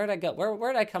 Where'd I go?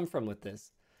 Where'd I come from with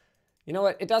this? You know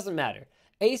what? It doesn't matter.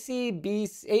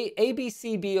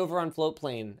 ABCB over on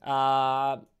Floatplane.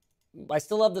 I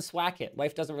still love the Swacket.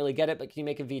 Wife doesn't really get it, but can you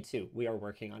make a V2? We are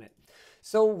working on it.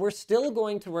 So we're still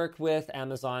going to work with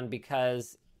Amazon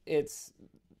because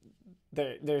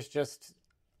there's just...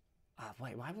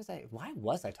 why was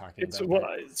I talking about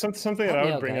that? Something that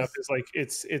I would bring up is like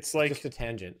it's like just a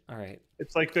tangent. All right.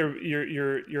 It's like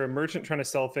you're a merchant trying to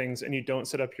sell things and you don't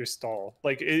set up your stall.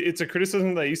 Like it's a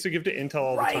criticism that I used to give to Intel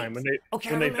all the time when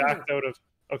they backed out of.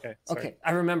 Okay. Sorry. Okay.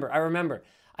 I remember.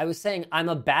 I was saying I'm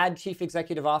a bad chief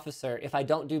executive officer if I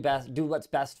don't do what's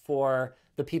best for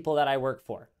the people that I work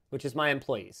for, which is my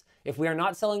employees. If we are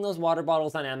not selling those water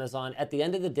bottles on Amazon, at the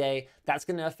end of the day, that's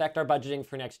going to affect our budgeting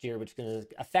for next year, which is going to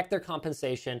affect their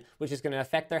compensation, which is going to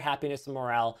affect their happiness and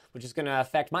morale, which is going to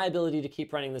affect my ability to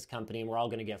keep running this company, and we're all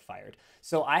going to get fired.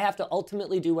 So I have to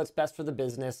ultimately do what's best for the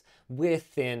business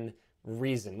within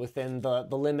reason, within the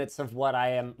limits of what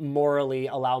I am morally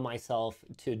allow myself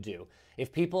to do. If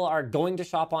people are going to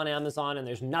shop on Amazon and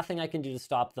there's nothing I can do to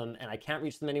stop them and I can't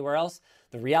reach them anywhere else,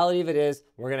 the reality of it is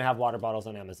we're going to have water bottles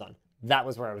on Amazon. That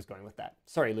was where I was going with that.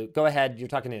 Sorry, Luke, go ahead. You're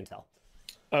talking to Intel.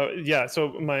 Yeah.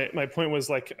 So my point was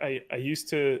like, I used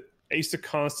to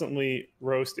constantly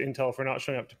roast Intel for not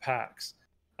showing up to PAX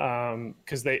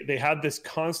because they had this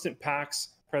constant PAX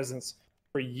presence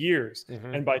for years.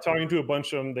 Mm-hmm. And by talking to a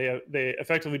bunch of them, they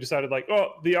effectively decided like,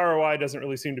 oh, the ROI doesn't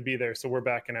really seem to be there, so we're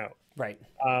backing out. Right.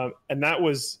 And that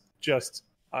was just,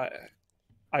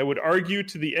 I would argue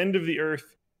to the end of the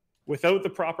earth without the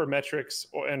proper metrics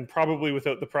and probably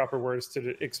without the proper words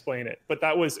to explain it. But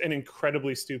that was an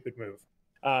incredibly stupid move.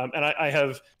 And I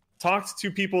have talked to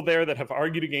people there that have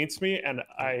argued against me, and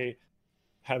I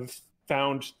have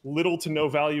found little to no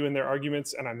value in their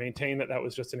arguments, and I maintain that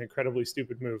was just an incredibly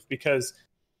stupid move because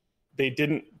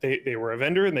they were a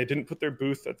vendor and they didn't put their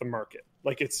booth at the market.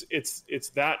 Like it's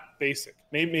that basic.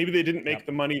 Maybe they didn't make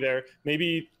the money there.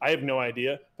 Maybe I have no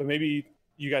idea, but maybe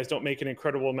you guys don't make an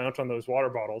incredible amount on those water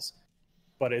bottles,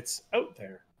 but it's out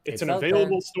there. It's an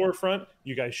available storefront.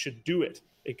 You guys should do it.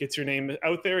 It gets your name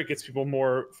out there. It gets people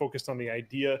more focused on the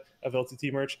idea of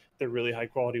LTT merch. They're really high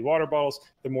quality water bottles.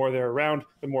 The more they're around,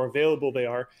 the more available they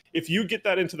are. If you get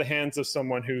that into the hands of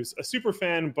someone who's a super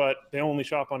fan, but they only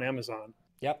shop on Amazon,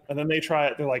 and then they try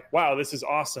it, they're like, wow, this is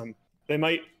awesome. They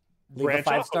might leave a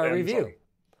 5-star review.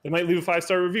 They might leave a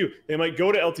 5-star review. They might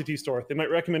go to LTT store. They might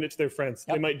recommend it to their friends.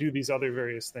 They might do these other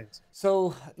various things.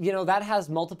 So, that has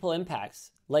multiple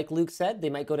impacts. Like Luke said, they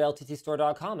might go to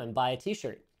lttstore.com and buy a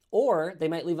t-shirt. Or they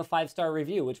might leave a 5-star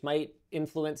review, which might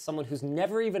influence someone who's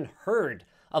never even heard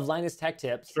of Linus Tech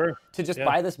Tips to just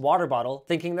buy this water bottle,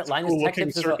 thinking that Linus Tech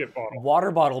Tips is a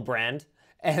water bottle brand,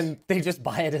 and they just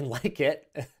buy it and like it.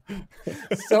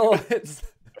 So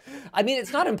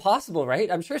it's not impossible, right?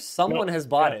 I'm sure someone has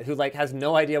bought it who has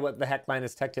no idea what the heck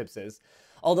Linus Tech Tips is.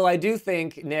 Although I do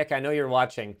think, Nick, I know you're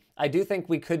watching, I do think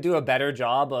we could do a better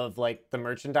job of the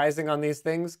merchandising on these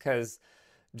things, because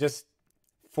just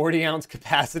 40-ounce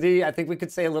capacity, I think we could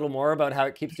say a little more about how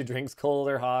it keeps your drinks cold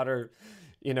or hot or,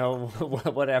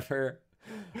 whatever.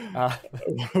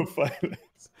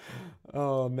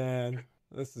 Oh, man.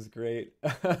 This is great.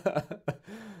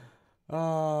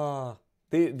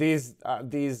 These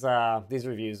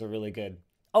reviews are really good.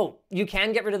 Oh, you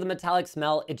can get rid of the metallic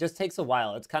smell. It just takes a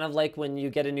while. It's kind of like when you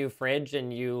get a new fridge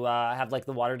and you have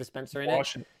the water dispenser in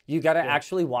it. You got to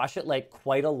actually wash it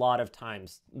quite a lot of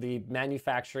times. The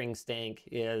manufacturing stank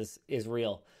is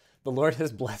real. The Lord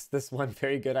has blessed this one.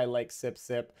 Very good. I like sip.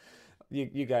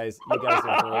 You guys are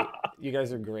great. You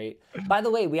guys are great. By the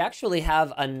way, we actually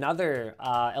have another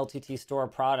LTT store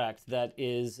product that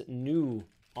is new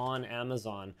on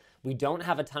Amazon. We don't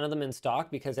have a ton of them in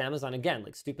stock because Amazon, again,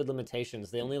 stupid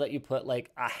limitations. They only let you put a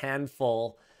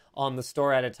handful on the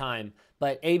store at a time.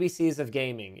 But ABCs of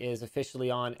Gaming is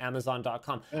officially on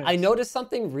Amazon.com. Nice. I noticed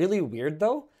something really weird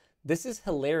though. This is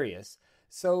hilarious.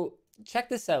 So check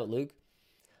this out, Luke.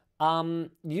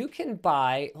 You can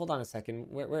buy, hold on a second,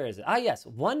 where is it? Yes,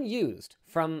 one used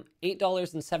from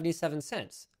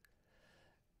 $8.77.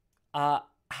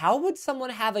 how would someone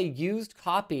have a used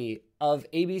copy of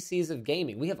ABCs of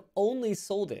Gaming? We have only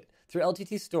sold it through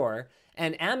LTT Store,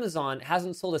 and Amazon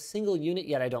hasn't sold a single unit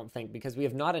yet, I don't think, because we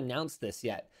have not announced this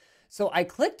yet. So I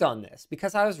clicked on this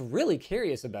because I was really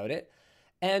curious about it.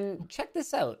 And check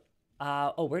this out.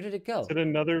 Oh, where did it go? Is it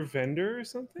another vendor or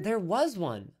something? There was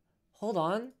one. Hold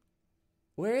on.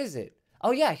 Where is it?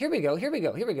 Oh, yeah, here we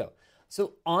go.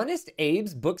 So Honest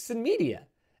Abe's Books and Media.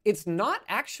 It's not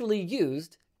actually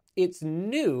used. It's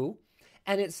new,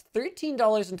 and it's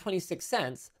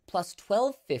 $13.26 plus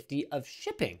 $12.50 of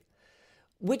shipping,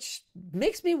 which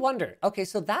makes me wonder. Okay,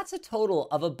 so that's a total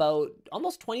of about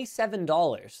almost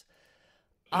 $27.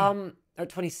 Or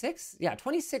 26? Yeah,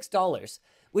 $26,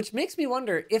 which makes me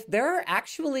wonder if there are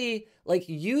actually like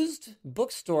used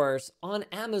bookstores on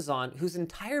Amazon whose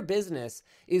entire business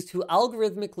is to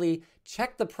algorithmically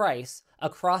check the price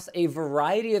across a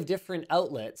variety of different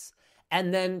outlets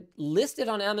and then list it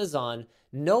on Amazon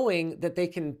knowing that they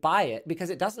can buy it because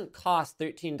it doesn't cost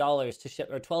 $13 to ship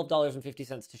or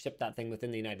 $12.50 to ship that thing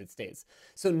within the United States.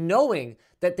 So knowing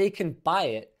that they can buy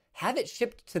it, have it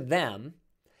shipped to them,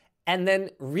 and then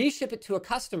reship it to a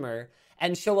customer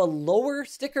and show a lower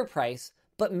sticker price,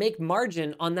 but make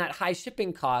margin on that high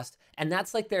shipping cost. And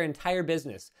that's like their entire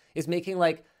business is making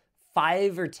like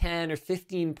 5 or 10 or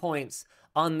 15 points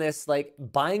on this, like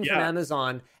buying from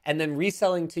Amazon and then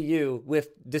reselling to you with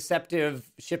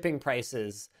deceptive shipping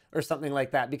prices or something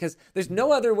like that. Because there's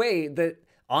no other way that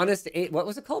Honest Abe, what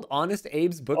was it called? Honest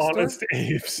Abe's Bookstore? Honest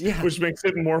Abe's, which makes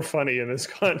it more funny in this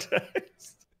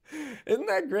context. Isn't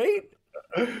that great?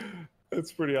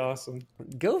 That's pretty awesome.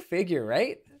 Go figure,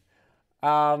 right?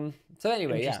 So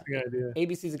anyway, idea.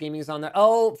 ABC's of Gaming is on there.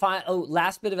 Oh, fine. Oh,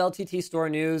 last bit of LTT Store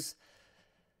news.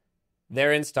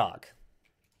 They're in stock.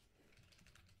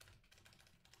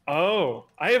 Oh,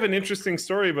 I have an interesting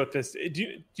story about this. Do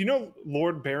you know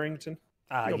Lord Barrington?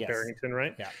 Yes. Barrington,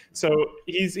 right? Yeah. So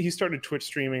he started Twitch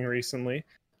streaming recently,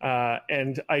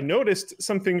 and I noticed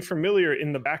something familiar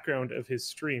in the background of his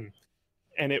stream,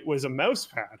 and it was a mouse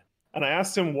pad. And I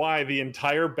asked him why the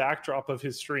entire backdrop of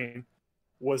his stream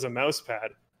was a mouse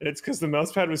pad. And it's because the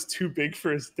mouse pad was too big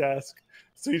for his desk.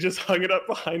 So he just hung it up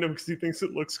behind him because he thinks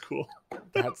it looks cool.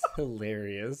 That's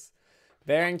hilarious.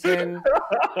 Barrington,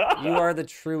 you are the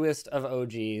truest of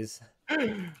OGs.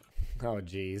 Oh,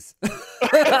 geez.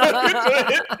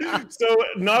 So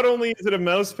not only is it a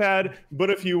mouse pad, but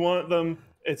if you want them,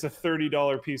 it's a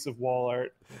 $30 piece of wall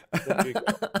art.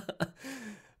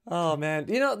 Oh, man.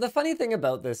 You know, the funny thing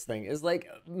about this thing is, like,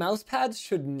 mouse pads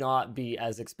should not be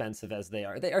as expensive as they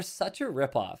are. They are such a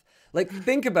ripoff. Like,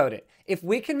 think about it. If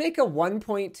we can make a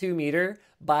 1.2 meter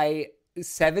by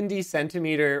 70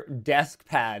 centimeter desk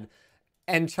pad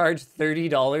and charge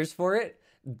 $30 for it,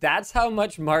 that's how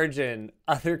much margin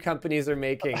other companies are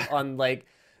making on, like,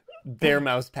 their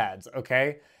mouse pads,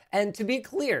 okay? And to be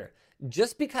clear,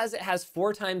 just because it has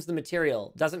 4 times the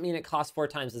material doesn't mean it costs 4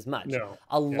 times as much. No.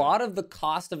 A lot of the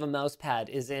cost of a mouse pad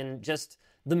is in just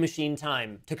the machine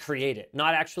time to create it,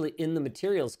 not actually in the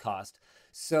materials cost.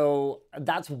 So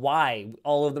that's why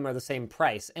all of them are the same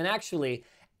price. And actually,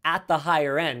 at the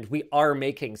higher end, we are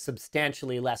making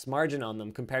substantially less margin on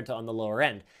them compared to on the lower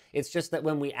end. It's just that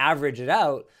when we average it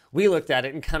out, we looked at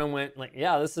it and kind of went like,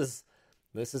 yeah, this is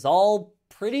all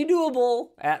pretty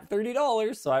doable at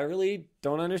 $30, so I really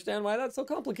don't understand why that's so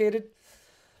complicated.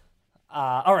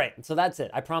 All right, so that's it.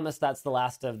 I promise that's the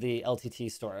last of the LTT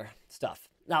Store stuff.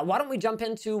 Now, why don't we jump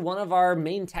into one of our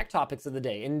main tech topics of the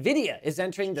day? NVIDIA is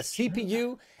entering the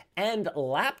CPU and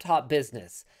laptop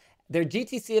business. Their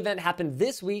GTC event happened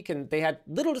this week, and they had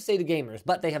little to say to gamers,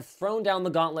 but they have thrown down the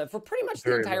gauntlet for pretty much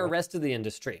the entire rest of the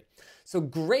industry. So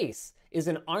Grace is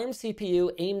an ARM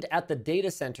CPU aimed at the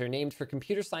data center named for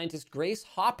computer scientist Grace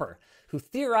Hopper, who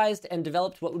theorized and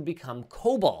developed what would become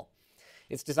COBOL.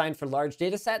 It's designed for large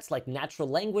data sets like natural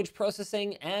language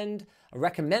processing and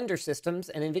recommender systems,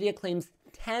 and NVIDIA claims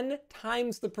 10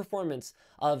 times the performance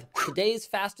of today's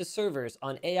fastest servers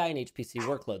on AI and HPC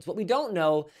workloads. What we don't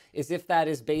know is if that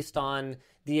is based on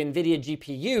the NVIDIA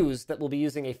GPUs that will be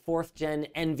using a 4th gen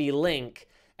NVLink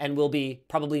and will be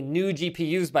probably new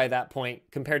GPUs by that point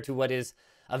compared to what is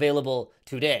available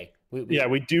today.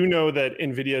 We do know that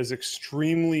NVIDIA is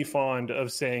extremely fond of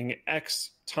saying X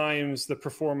times the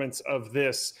performance of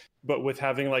this, but with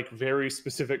having like very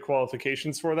specific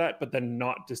qualifications for that, but then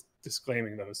not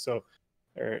disclaiming those. So,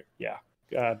 a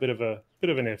bit of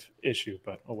an issue,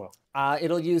 but oh well.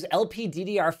 It'll use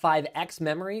LPDDR5X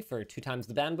memory for 2 times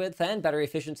the bandwidth and better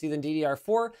efficiency than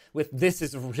DDR4 with, this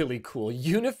is really cool,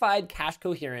 unified cache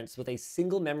coherence with a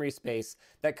single memory space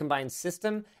that combines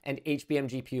system and HBM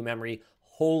GPU memory.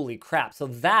 Holy crap. So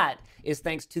that is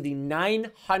thanks to the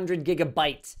 900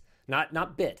 gigabyte,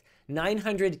 not bit,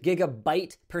 900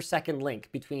 gigabyte per second link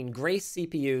between Grace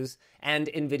CPUs and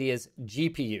NVIDIA's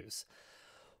GPUs.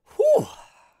 Whew.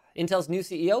 Intel's new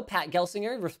CEO, Pat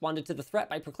Gelsinger, responded to the threat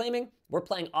by proclaiming, "We're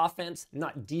playing offense,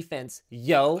 not defense,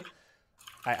 yo."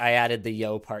 I added the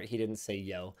yo part. He didn't say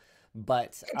yo.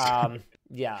 But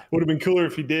yeah. Would have been cooler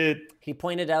if he did. He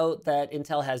pointed out that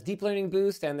Intel has Deep Learning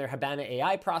Boost and their Habana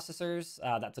AI processors.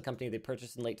 That's a company they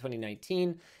purchased in late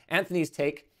 2019. Anthony's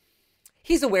take,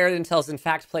 he's aware that Intel's in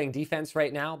fact playing defense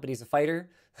right now, but he's a fighter,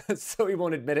 so he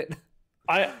won't admit it.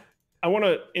 I want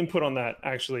to input on that,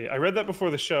 actually. I read that before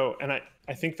the show, and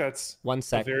I think that's 1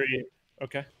 sec.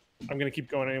 Okay. I'm going to keep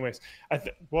going anyways. I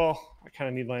kind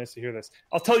of need Linus to hear this.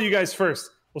 I'll tell you guys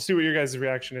first. We'll see what your guys'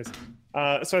 reaction is.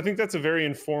 So I think that's a very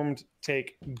informed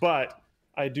take, but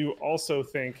I do also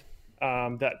think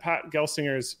that Pat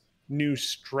Gelsinger's new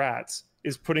strats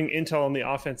is putting Intel on the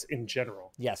offense in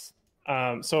general. Yes.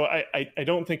 So I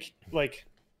don't think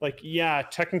yeah,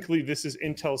 technically this is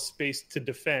Intel's space to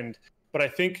defend, but I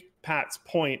think Pat's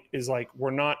point is like,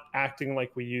 we're not acting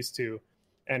like we used to,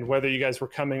 and whether you guys were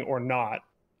coming or not,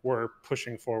 we're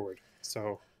pushing forward.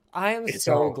 So I am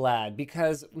so glad,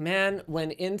 because man,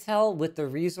 when Intel, with the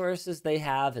resources they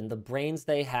have and the brains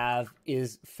they have,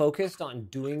 is focused on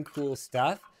doing cool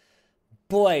stuff,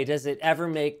 boy, does it ever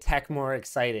make tech more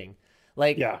exciting.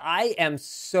 Like, yeah. I am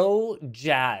so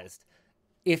jazzed.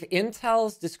 If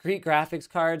Intel's discrete graphics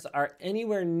cards are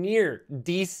anywhere near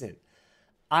decent,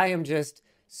 I am just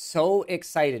so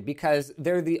excited, because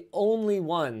they're the only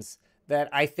ones that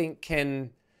I think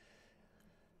can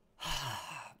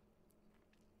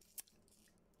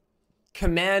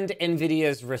command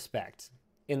NVIDIA's respect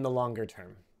in the longer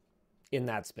term in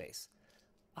that space.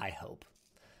 I hope.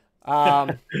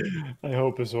 I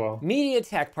hope as well.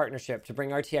 MediaTek partnership to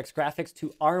bring RTX graphics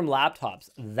to ARM laptops.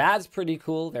 That's pretty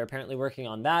cool. They're apparently working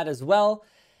on that as well.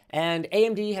 And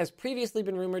AMD has previously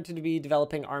been rumored to be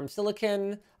developing ARM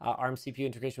silicon. ARM CPU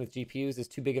integration with GPUs is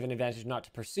too big of an advantage not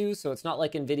to pursue. So it's not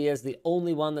like NVIDIA is the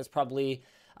only one that's probably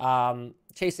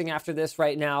chasing after this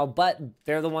right now, but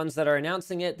they're the ones that are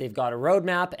announcing it. They've got a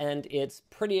roadmap, and it's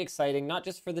pretty exciting, not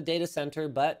just for the data center,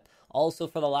 but also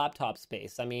for the laptop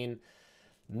space. I mean,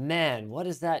 man, what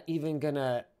is that even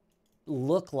gonna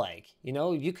look like? You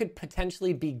know, you could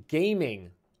potentially be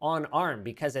gaming on ARM,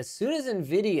 because as soon as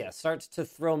NVIDIA starts to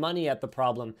throw money at the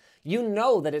problem, you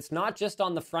know that it's not just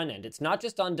on the front end, it's not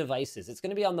just on devices, it's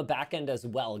gonna be on the back end as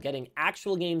well, getting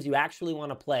actual games you actually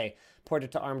wanna play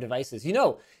ported to ARM devices. You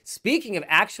know, speaking of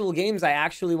actual games I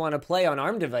actually wanna play on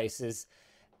ARM devices,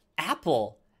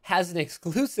 Apple has an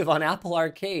exclusive on Apple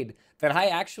Arcade that I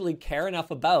actually care enough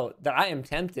about that I am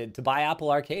tempted to buy Apple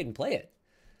Arcade and play it.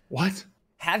 What?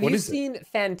 Have you seen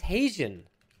Fantasian?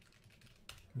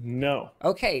 No.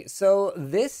 Okay, so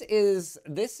this is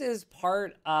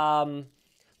part,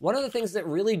 one of the things that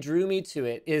really drew me to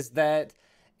it is that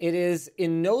it is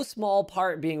in no small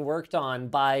part being worked on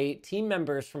by team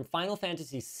members from Final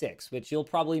Fantasy VI, which you'll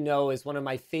probably know is one of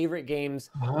my favorite games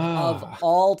of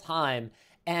all time.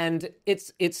 And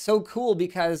it's so cool,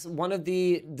 because one of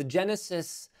the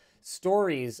Genesis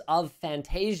stories of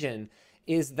Fantasian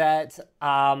is that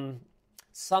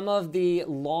some of the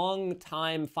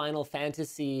long-time Final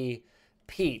Fantasy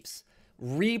peeps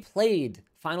replayed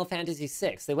Final Fantasy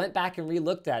VI. They went back and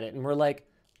re-looked at it and were like,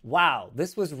 wow,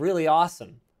 this was really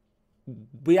awesome.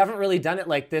 We haven't really done it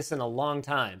like this in a long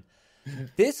time.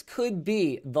 This could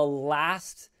be the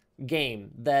last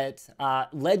game that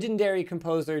legendary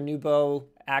composer Nubu,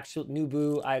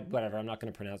 whatever, I'm not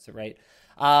going to pronounce it right,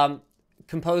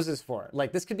 composes for.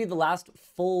 Like, this could be the last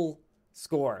full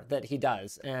score that he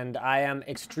does, and I am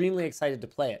extremely excited to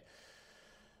play it.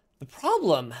 The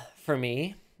problem for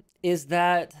me is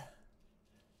that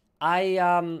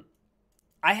I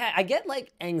get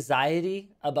like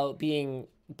anxiety about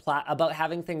about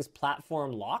having things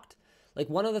platform locked. Like,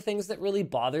 one of the things that really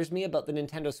bothers me about the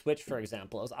Nintendo Switch, for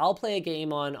example, is I'll play a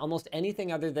game on almost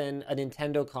anything other than a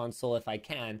Nintendo console if I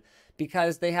can,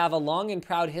 because they have a long and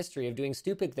proud history of doing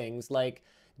stupid things like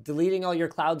deleting all your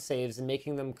cloud saves and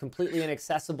making them completely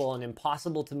inaccessible and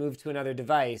impossible to move to another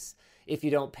device if you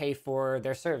don't pay for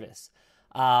their service.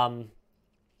 And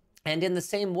in the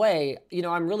same way, you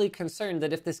know, I'm really concerned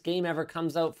that if this game ever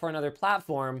comes out for another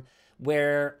platform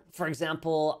where, for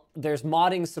example, there's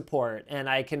modding support and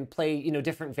I can play, you know,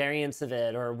 different variants of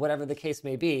it or whatever the case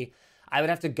may be, I would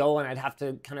have to go and I'd have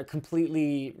to kind of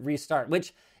completely restart,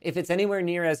 which, if it's anywhere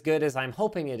near as good as I'm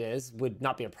hoping it is, would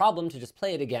not be a problem to just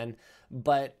play it again.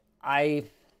 But I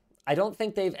I don't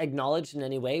think they've acknowledged in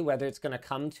any way whether it's going to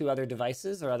come to other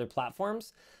devices or other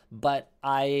platforms, but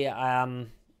I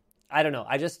don't know.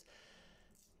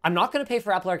 I'm not going to pay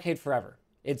for Apple Arcade forever.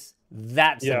 It's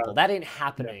that simple. That ain't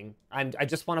happening. Yeah. I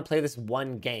just want to play this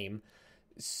one game.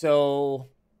 So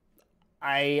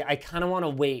I kind of want to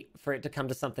wait for it to come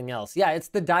to something else. Yeah, it's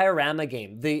the diorama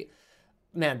game. The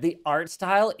art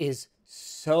style is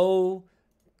so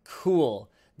cool.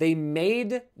 They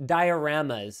made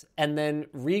dioramas and then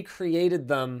recreated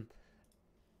them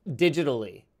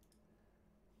digitally.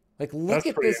 Like, look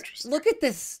at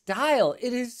this style.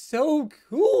 It is so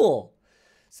cool.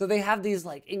 So they have these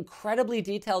like incredibly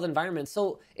detailed environments.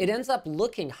 So it ends up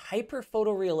looking hyper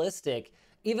photorealistic,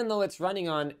 even though it's running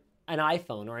on an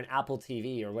iPhone or an Apple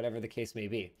TV or whatever the case may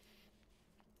be.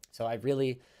 So I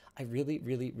really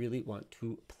want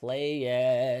to play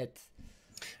it.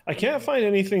 I can't find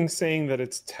anything saying that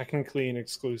it's technically an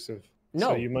exclusive. No,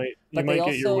 so you might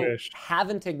get your wish.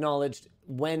 Haven't acknowledged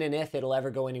when and if it'll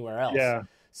ever go anywhere else. Yeah.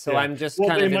 So I'm just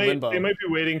kind of in limbo. They might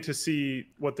be waiting to see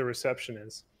what the reception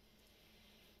is.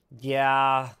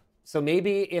 Yeah. So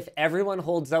maybe if everyone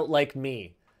holds out like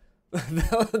me,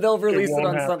 they'll release it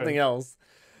on something else.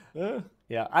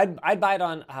 Yeah. I'd buy it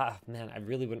on. Man, I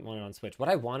really wouldn't want it on Switch. What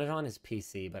I want it on is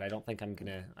PC, but I don't think I'm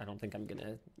gonna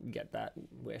get that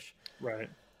wish. Right.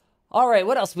 All right,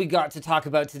 what else we got to talk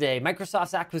about today?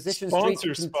 Microsoft's acquisition streak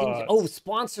continues. Oh,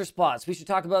 sponsor spots. We should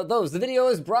talk about those. The video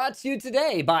is brought to you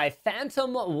today by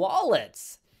Phantom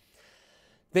Wallets.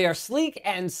 They are sleek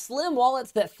and slim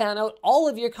wallets that fan out all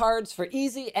of your cards for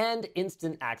easy and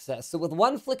instant access. So with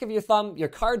one flick of your thumb, your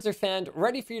cards are fanned,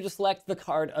 ready for you to select the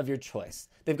card of your choice.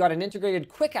 They've got an integrated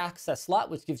quick access slot,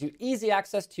 which gives you easy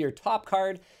access to your top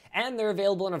card, and they're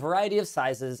available in a variety of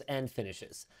sizes and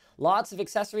finishes. Lots of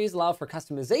accessories allow for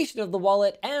customization of the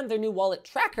wallet, and their new wallet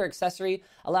tracker accessory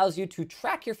allows you to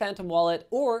track your Phantom wallet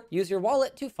or use your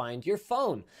wallet to find your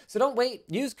phone. So don't wait.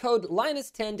 Use code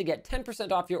Linus10 to get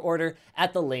 10% off your order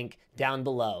at the link down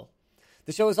below.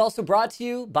 The show is also brought to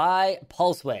you by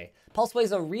Pulseway. Pulseway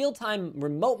is a real-time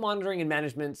remote monitoring and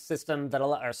management system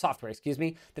software,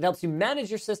 that helps you manage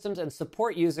your systems and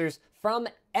support users from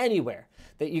anywhere.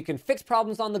 That you can fix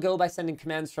problems on the go by sending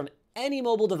commands from any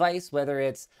mobile device, whether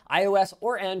it's iOS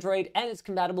or Android, and it's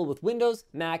compatible with Windows,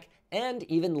 Mac, and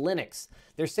even Linux.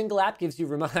 Their single app gives you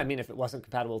remote. I mean, if it wasn't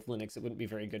compatible with Linux, it wouldn't be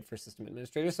very good for system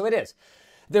administrators, so it is.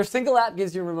 Their single app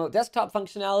gives you remote desktop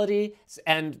functionality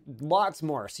and lots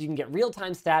more. So you can get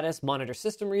real-time status, monitor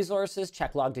system resources,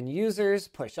 check logged-in users,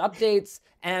 push updates,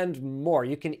 and more.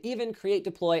 You can even create,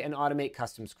 deploy, and automate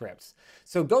custom scripts.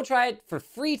 So go try it for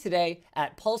free today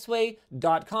at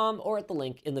pulseway.com or at the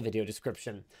link in the video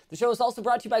description. The show is also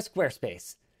brought to you by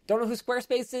Squarespace. Don't know who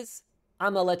Squarespace is?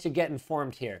 I'm gonna let you get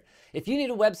informed here. If you need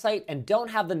a website and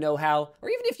don't have the know-how, or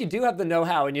even if you do have the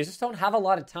know-how and you just don't have a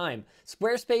lot of time,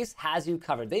 Squarespace has you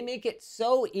covered. They make it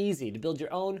so easy to build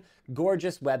your own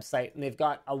gorgeous website, and they've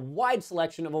got a wide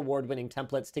selection of award-winning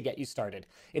templates to get you started.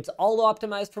 It's all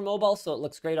optimized for mobile, so it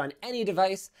looks great on any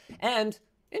device. And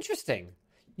interesting,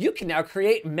 you can now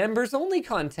create members-only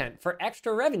content for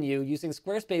extra revenue using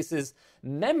Squarespace's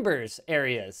members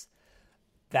areas.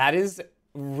 That is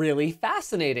really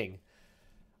fascinating.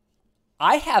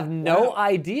 I have no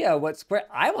idea what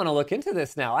I want to look into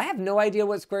this now. I have no idea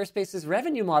what Squarespace's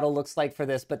revenue model looks like for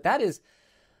this, but that is...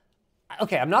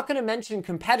 Okay, I'm not going to mention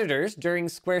competitors during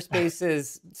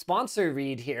Squarespace's sponsor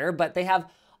read here, but they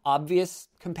have obvious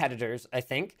competitors, I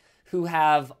think, who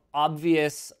have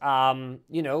obvious,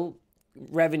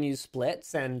 revenue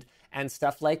splits and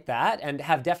stuff like that, and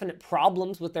have definite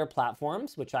problems with their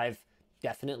platforms, which I've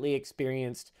definitely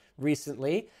experienced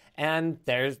recently. And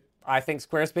I think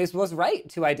Squarespace was right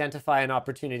to identify an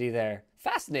opportunity there.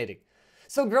 Fascinating.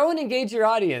 So grow and engage your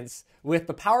audience with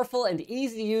the powerful and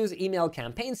easy-to-use email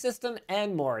campaign system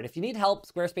and more. And if you need help,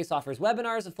 Squarespace offers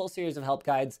webinars, a full series of help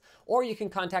guides, or you can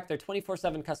contact their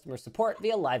 24/7 customer support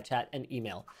via live chat and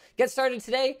email. Get started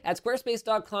today at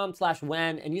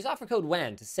squarespace.com/WAN and use offer code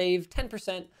WAN to save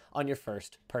 10% on your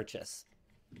first purchase.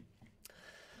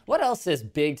 What else is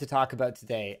big to talk about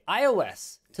today?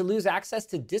 iOS to lose access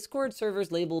to Discord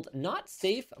servers labeled not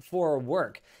safe for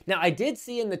work. Now, I did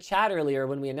see in the chat earlier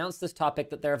when we announced this topic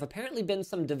that there have apparently been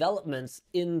some developments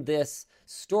in this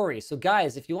story. So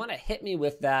guys, if you want to hit me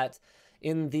with that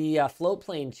in the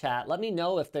Flowplane chat, let me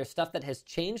know if there's stuff that has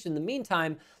changed. In the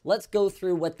meantime, let's go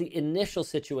through what the initial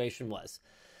situation was.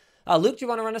 Luke, do you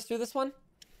want to run us through this one?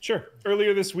 Sure.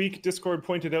 Earlier this week, Discord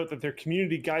pointed out that their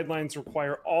community guidelines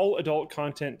require all adult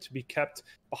content to be kept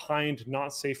behind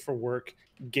not safe for work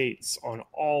gates on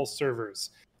all servers.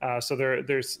 So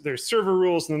there's server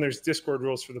rules, and then there's Discord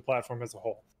rules for the platform as a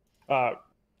whole.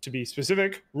 To be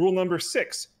specific, rule number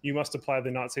 6, you must apply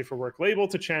the not safe for work label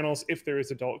to channels if there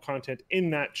is adult content in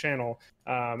that channel.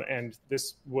 And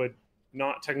this would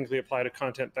not technically apply to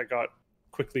content that got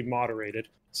quickly moderated.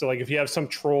 So like if you have some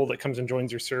troll that comes and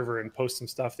joins your server and posts some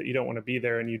stuff that you don't want to be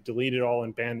there and you delete it all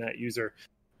and ban that user,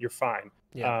 you're fine.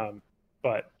 Yeah.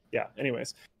 But yeah,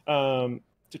 anyways,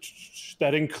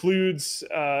 that includes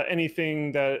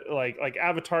anything that like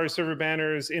avatar server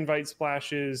banners, invite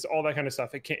splashes, all that kind of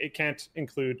stuff. It can't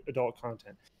include adult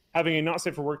content. Having a not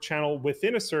safe for work channel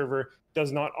within a server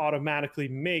does not automatically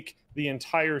make the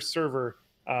entire server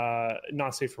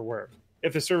not safe for work.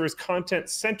 If the server's content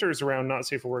centers around not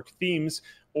safe for work themes,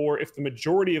 or if the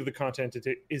majority of the content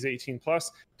is 18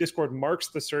 plus, Discord marks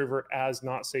the server as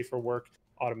not safe for work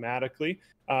automatically.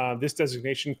 This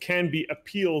designation can be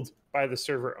appealed by the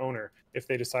server owner if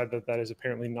they decide that that is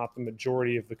apparently not the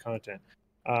majority of the content.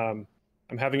 I'm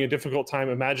having a difficult time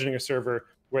imagining a server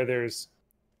where there's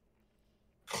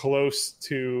close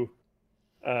to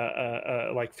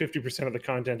like 50% of the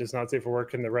content is not safe for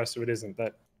work and the rest of it isn't.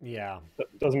 That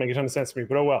doesn't make a ton of sense to me,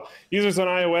 but oh well. Users on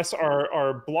iOS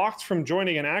are blocked from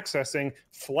joining and accessing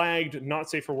flagged not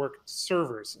safe for work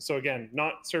servers. So again,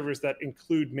 not servers that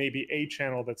include maybe a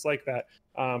channel that's like that,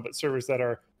 but servers that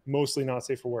are mostly not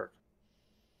safe for work.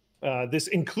 This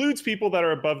includes people that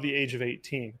are above the age of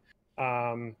 18.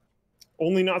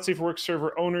 Only not safe for work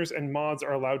server owners and mods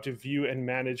are allowed to view and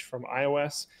manage from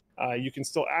iOS. You can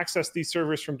still access these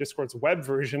servers from Discord's web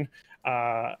version.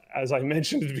 As I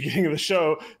mentioned at the beginning of the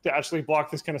show, to actually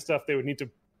block this kind of stuff, they would need to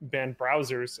ban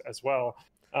browsers as well.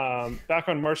 Back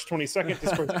on March 22nd,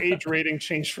 Discord's age rating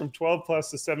changed from 12 plus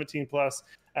to 17 plus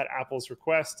at Apple's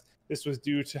request. This was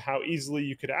due to how easily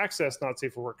you could access not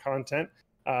safe for work content.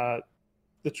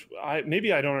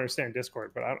 Maybe I don't understand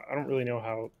Discord, but I don't really know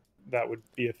how that would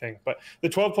be a thing. But the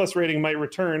 12 plus rating might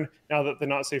return now that the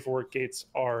not safe for work gates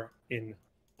are in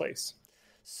place.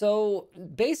 So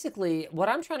basically, what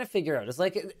I'm trying to figure out is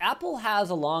like Apple has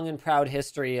a long and proud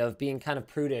history of being kind of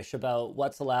prudish about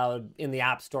what's allowed in the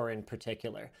App Store in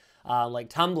particular. Like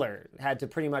Tumblr had to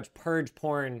pretty much purge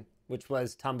porn, which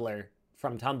was Tumblr,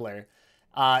 from Tumblr,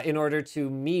 in order to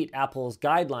meet Apple's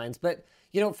guidelines. But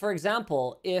you know, for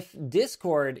example, if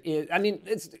Discord is, I mean,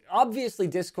 it's obviously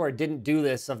Discord didn't do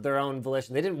this of their own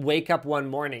volition. They didn't wake up one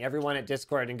morning, everyone at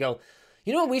Discord, and go,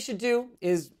 you know what we should do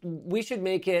is we should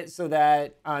make it so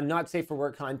that not safe for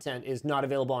work content is not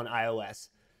available on iOS.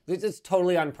 It's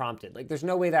totally unprompted. Like there's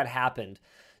no way that happened.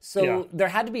 So there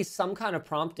had to be some kind of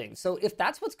prompting. So if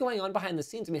that's what's going on behind the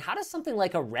scenes, I mean, how does something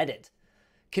like a Reddit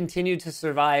continue to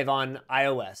survive on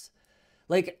iOS?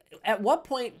 Like, at what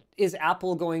point is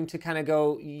Apple going to kind of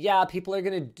go, yeah, people are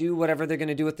going to do whatever they're going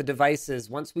to do with the devices.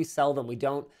 Once we sell them, we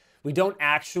don't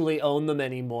actually own them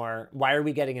anymore. Why are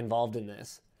we getting involved in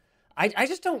this? I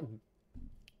just don't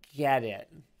get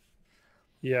it.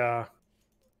 Yeah.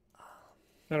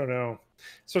 I don't know.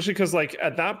 Especially because, like,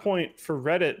 at that point for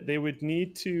Reddit, they would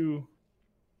need to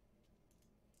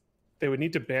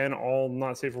ban all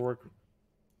not safe for work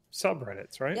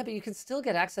subreddits, right? Yeah, but you can still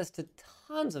get access to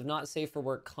tons of not safe for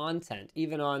work content,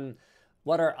 even on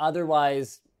what are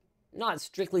otherwise, not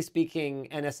strictly speaking,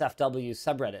 NSFW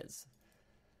subreddits.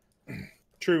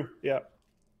 True, yeah.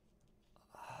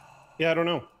 Yeah, I don't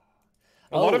know.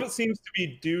 A lot of it seems to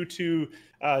be due to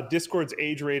Discord's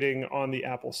age rating on the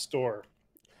Apple Store.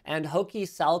 And Hoki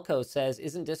Salco says,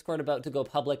 isn't Discord about to go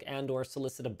public and or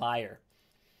solicit a buyer?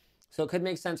 So it could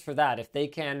make sense for that. If they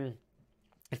can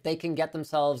get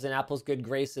themselves in Apple's good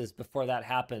graces before that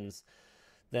happens,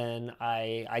 then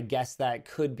I guess that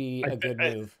could be a good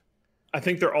move. I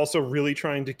think they're also really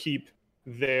trying to keep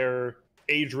their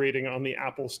age rating on the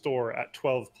Apple Store at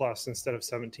 12 plus instead of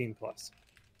 17 plus.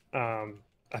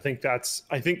 I think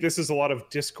this is a lot of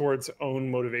Discord's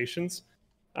own motivations.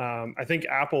 I think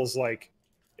Apple's like,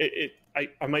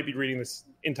 I might be reading this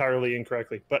entirely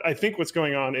incorrectly, but I think what's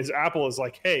going on is Apple is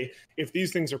like, hey, if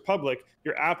these things are public,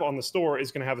 your app on the store is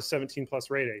going to have a 17 plus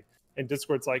rating. And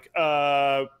Discord's like,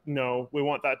 no, we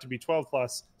want that to be 12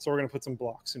 plus. So we're going to put some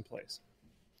blocks in place.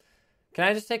 Can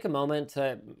I just take a moment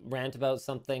to rant about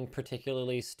something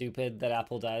particularly stupid that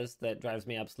Apple does that drives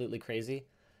me absolutely crazy?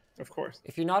 Of course.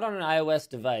 If you're not on an iOS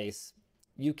device,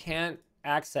 you can't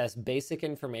access basic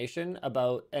information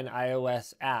about an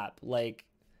iOS app, like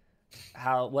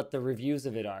what the reviews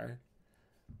of it are.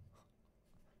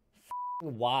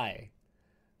 Why?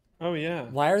 Oh yeah.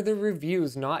 Why are the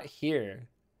reviews not here?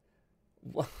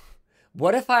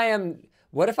 What if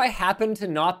I happen to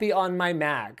not be on my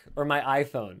Mac or my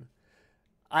iPhone?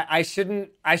 I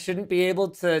shouldn't be able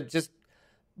to just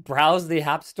browse the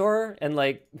App Store and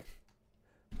like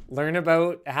learn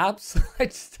about apps. I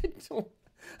don't.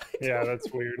 I Yeah, don't that's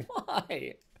know weird.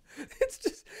 why. It's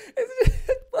just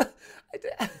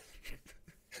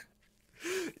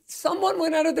someone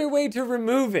went out of their way to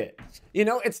remove it. You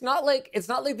know, it's not like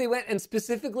they went and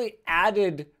specifically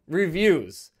added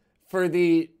reviews for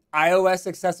the iOS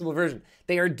accessible version.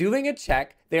 They are doing a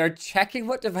check. They are checking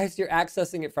what device you're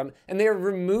accessing it from, and they are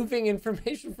removing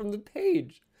information from the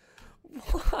page.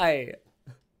 Why?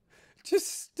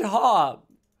 Just stop.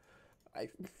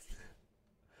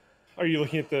 Are you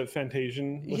looking at the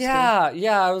Fantasian listing?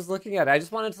 Yeah, I was looking at it. I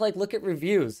just wanted to like look at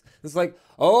reviews. It's like,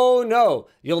 oh no,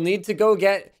 you'll need to go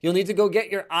get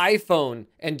your iPhone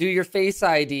and do your Face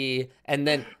ID, and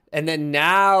then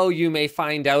now you may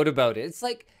find out about it. It's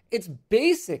like, it's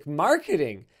basic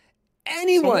marketing.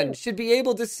 Anyone should be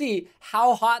able to see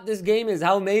how hot this game is,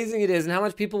 how amazing it is, and how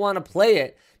much people want to play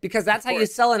it, because that's how you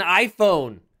sell an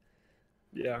iPhone.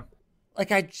 Yeah.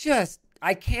 Like, I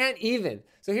can't even.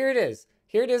 So here it is.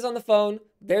 Here it is on the phone.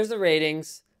 There's the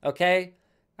ratings, okay?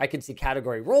 I can see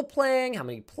category role-playing, how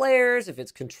many players, if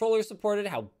it's controller supported,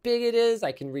 how big it is.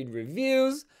 I can read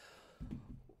reviews.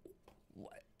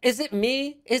 Is it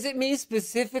me? Is it me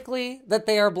specifically that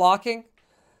they are blocking?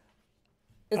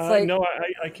 It's like... No,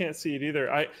 I can't see it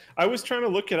either. I was trying to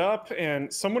look it up,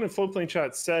 and someone in Floatplane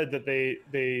Chat said that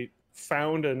they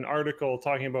found an article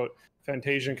talking about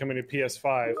Fantasian coming to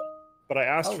PS5, but I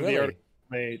asked for the article.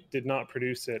 They did not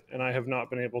produce it, and I have not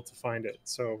been able to find it.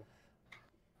 So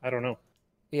I don't know.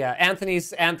 Yeah, Anthony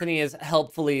is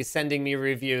helpfully sending me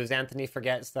reviews. Anthony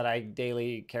forgets that I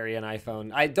daily carry an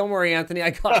iPhone. Don't worry, Anthony, I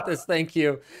got this. Thank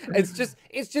you. It's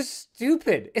just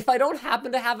stupid. If I don't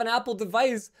happen to have an Apple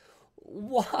device,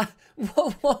 why?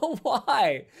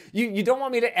 Why? You don't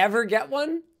want me to ever get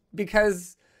one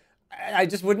because I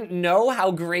just wouldn't know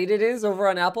how great it is over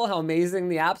on Apple, how amazing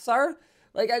the apps are.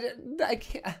 Like I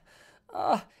can't.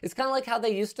 It's kind of like how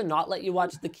they used to not let you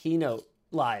watch the keynote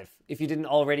live if you didn't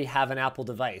already have an Apple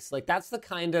device. Like, that's the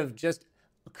kind of just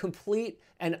complete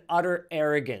and utter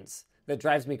arrogance that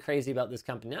drives me crazy about this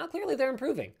company. Now, clearly they're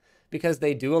improving because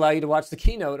they do allow you to watch the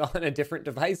keynote on a different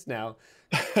device now.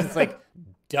 It's like,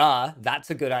 duh, that's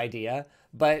a good idea.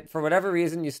 But for whatever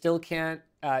reason, you still can't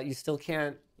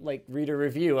like read a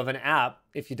review of an app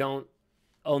if you don't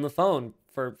own the phone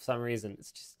for some reason.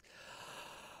 It's just...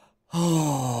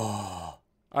 Oh,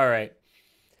 all right.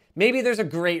 Maybe there's a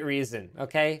great reason,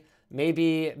 okay?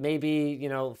 Maybe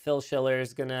Phil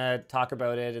Schiller's gonna talk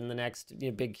about it in the next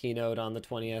big keynote on the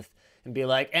 20th and be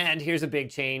like, and here's a big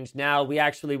change. Now we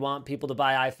actually want people to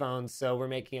buy iPhones, so we're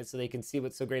making it so they can see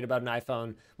what's so great about an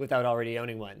iPhone without already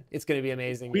owning one. It's gonna be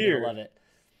amazing. Weird. You're gonna love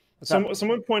it.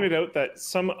 Someone pointed out that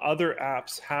some other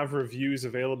apps have reviews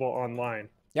available online.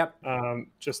 Yep.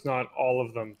 Just not all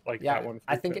of them, like that one.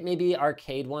 I think it maybe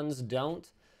arcade ones don't.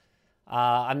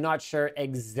 I'm not sure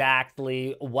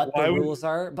exactly what the rules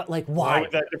are, but like, why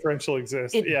would that differential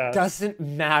exist? It doesn't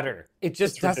matter. It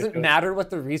just doesn't matter what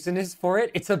the reason is for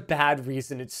it. It's a bad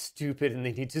reason. It's stupid, and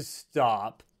they need to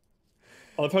stop.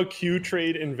 I love how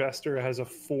Q-Trade Investor has a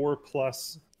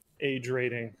 4+ age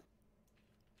rating.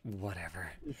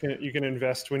 Whatever. You can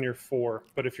invest when you're 4,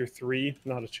 but if you're 3,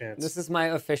 not a chance. This is my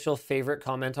official favorite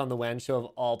comment on the WAN show of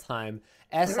all time.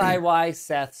 SIY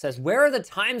Seth says, "Where are the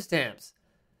timestamps?"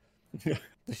 The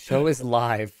show is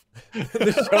live.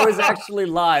 The show is actually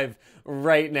live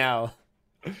right now.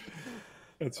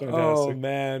 That's fantastic. Oh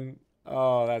man.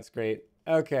 Oh, that's great.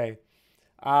 Okay.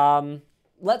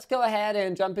 Let's go ahead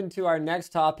and jump into our next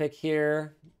topic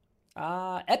here.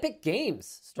 Epic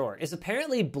Games Store is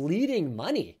apparently bleeding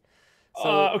money.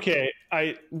 So, okay,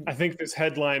 I think this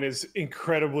headline is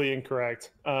incredibly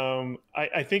incorrect.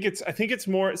 I think it's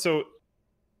more so.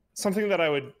 Something that I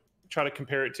would try to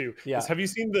compare it to is, have you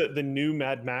seen the new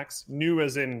Mad Max? New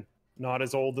as in not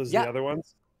as old as the other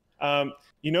ones.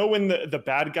 You know when the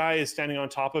bad guy is standing on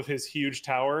top of his huge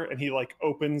tower and he like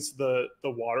opens the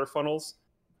water funnels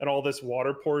and all this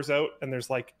water pours out and there's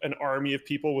like an army of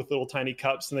people with little tiny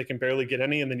cups and they can barely get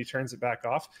any, and then he turns it back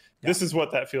off. This is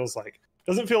what that feels like.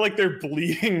 Doesn't feel like they're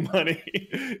bleeding money.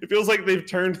 It feels like they've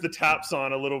turned the taps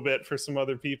on a little bit for some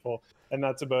other people, and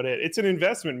that's about it. It's an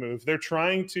investment move. They're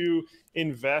trying to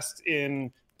invest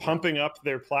in pumping up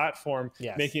their platform,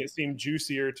 making it seem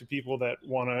juicier to people that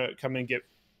want to come and get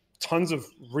tons of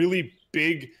really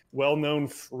big, well-known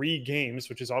free games,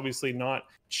 which is obviously not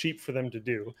cheap for them to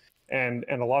do. And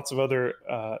lots of other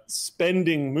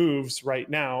spending moves right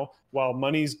now. While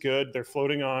money's good, they're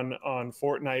floating on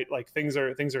Fortnite. Like things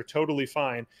are totally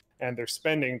fine, and they're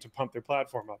spending to pump their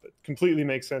platform up. It completely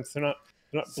makes sense. They're not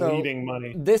They're not So bleeding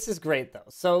money. this is great though.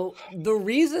 So the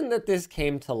reason that this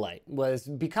came to light was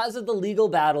because of the legal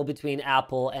battle between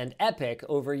Apple and Epic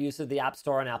over use of the App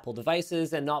Store on Apple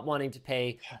devices and not wanting to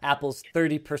pay Apple's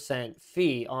 30%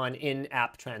 fee on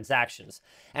in-app transactions.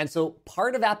 And so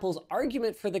part of Apple's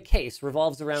argument for the case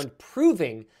revolves around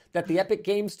proving that the Epic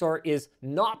Game Store is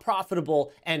not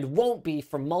profitable and won't be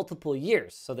for multiple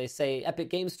years. So they say Epic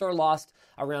Game Store lost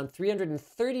around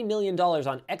 $330 million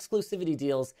on exclusivity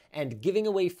deals and giving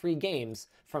away free games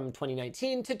from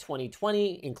 2019 to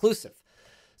 2020 inclusive.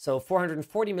 So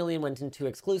 440 million went into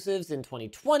exclusives in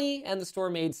 2020, and the store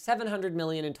made 700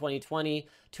 million in 2020,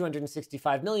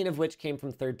 265 million of which came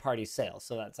from third-party sales.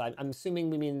 So that's, I'm assuming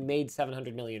we mean made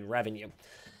 700 million revenue.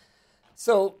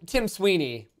 So Tim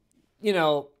Sweeney, you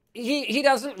know, he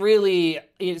doesn't really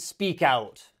speak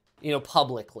out, you know,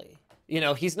 publicly. You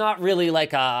know, he's not really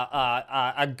like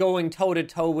a going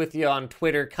toe-to-toe with you on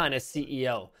Twitter kind of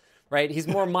CEO, right? He's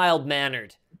more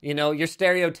mild-mannered. You know, your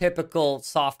stereotypical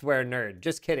software nerd.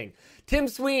 Just kidding. Tim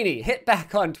Sweeney hit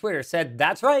back on Twitter, said,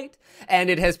 "That's right,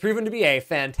 and it has proven to be a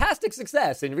fantastic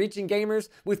success in reaching gamers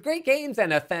with great games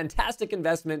and a fantastic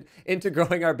investment into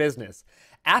growing our business.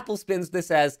 Apple spins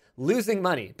this as losing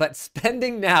money, but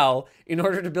spending now in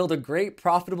order to build a great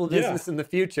profitable business in the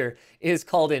future is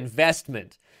called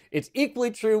investment. It's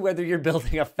equally true whether you're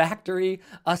building a factory,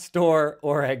 a store,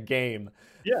 or a game."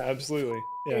 Yeah, absolutely.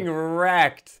 Yeah.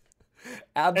 Wrecked.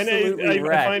 Absolutely and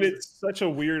I find it such a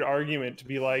weird argument to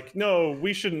be like, no,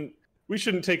 we shouldn't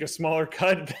take a smaller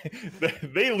cut.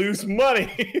 They lose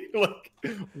money. Like,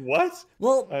 what?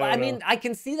 Well, I mean, I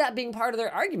can see that being part of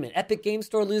their argument. Epic Game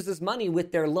Store loses money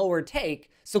with their lower take,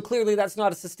 so clearly that's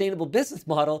not a sustainable business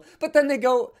model. But then they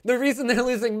go, the reason they're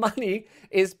losing money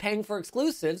is paying for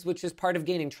exclusives, which is part of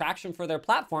gaining traction for their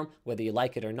platform, whether you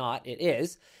like it or not, it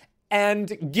is,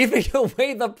 and giving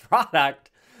away the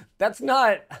product. They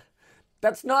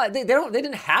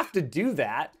didn't have to do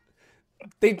that.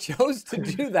 They chose to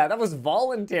do that. That was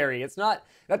voluntary. That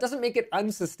doesn't make it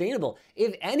unsustainable.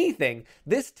 If anything,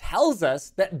 this tells us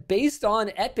that based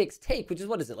on Epic's take, which is,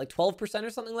 what is it, like 12%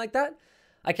 or something like that?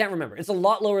 I can't remember. It's a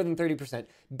lot lower than 30%.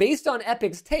 Based on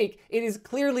Epic's take, it is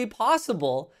clearly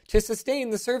possible to sustain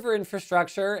the server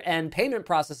infrastructure and payment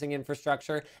processing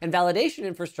infrastructure and validation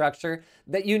infrastructure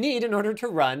that you need in order to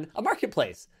run a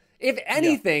marketplace. If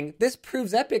anything, this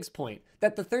proves Epic's point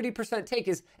that the 30% take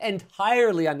is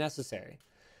entirely unnecessary.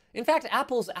 In fact,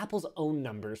 Apple's own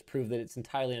numbers prove that it's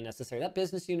entirely unnecessary. That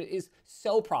business unit is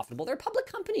so profitable. They're a public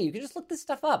company. You can just look this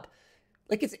stuff up.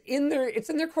 Like, it's in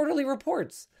their quarterly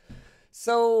reports.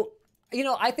 So, you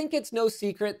know, I think it's no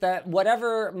secret that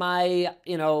whatever my,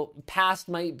 you know, past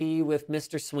might be with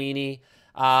Mr. Sweeney,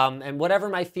 and whatever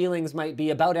my feelings might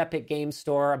be about Epic Game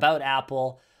Store, about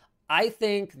Apple, I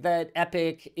think that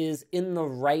Epic is in the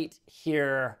right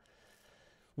here.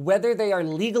 Whether they are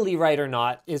legally right or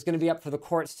not is going to be up for the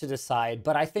courts to decide.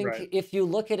 But I think if you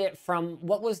look at it from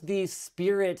what was the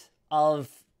spirit of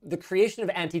the creation of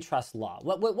antitrust law,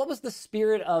 what was the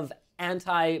spirit of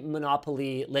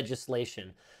anti-monopoly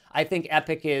legislation, I think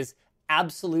Epic is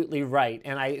absolutely right.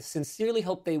 And I sincerely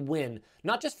hope they win,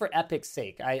 not just for Epic's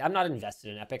sake. I'm not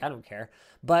invested in Epic. I don't care.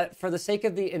 But for the sake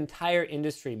of the entire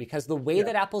industry, because the way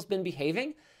that Apple's been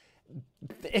behaving,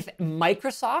 if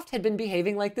Microsoft had been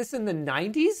behaving like this in the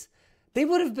 90s, they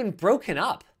would have been broken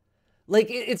up. Like,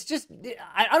 it's just,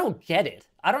 I don't get it.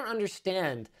 I don't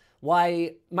understand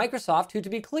why Microsoft, who, to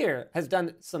be clear, has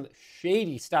done some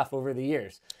shady stuff over the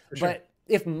years. But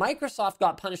if Microsoft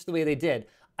got punished the way they did,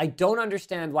 I don't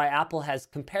understand why Apple has,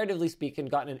 comparatively speaking,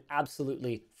 gotten an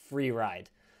absolutely free ride.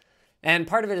 And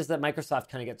part of it is that Microsoft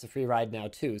kind of gets a free ride now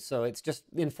too. So it's just,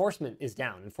 enforcement is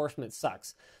down. Enforcement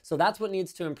sucks. So that's what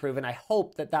needs to improve. And I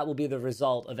hope that that will be the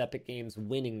result of Epic Games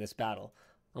winning this battle.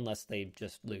 Unless they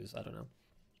just lose. I don't know.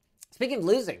 Speaking of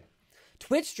losing,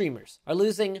 Twitch streamers are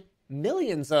losing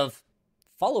millions of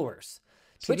followers.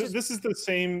 So this is the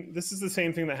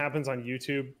same thing that happens on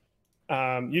YouTube.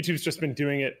 YouTube's just been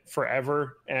doing it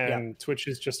forever, and Twitch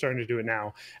is just starting to do it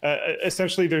now.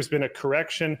 Essentially, there's been a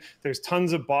correction. There's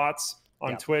tons of bots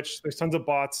on Twitch. There's tons of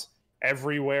bots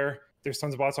everywhere. There's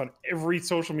tons of bots on every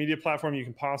social media platform you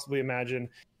can possibly imagine.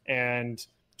 And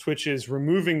Twitch is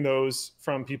removing those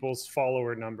from people's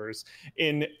follower numbers.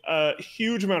 In a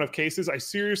huge amount of cases, I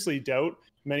seriously doubt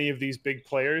many of these big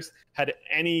players had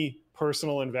any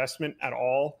personal investment at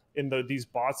all in these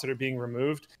bots that are being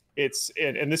removed.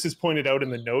 And this is pointed out in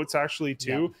the notes actually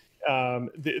too.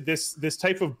 This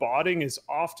type of botting is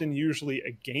often usually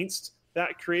against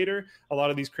that creator. A lot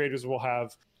of these creators will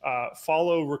have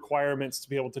follow requirements to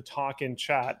be able to talk in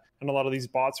chat, and a lot of these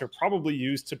bots are probably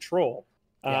used to troll.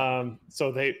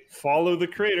 So they follow the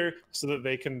creator so that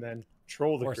they can then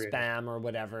troll the or creator. spam or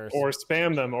whatever. Or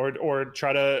spam them, or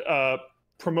try to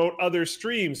promote other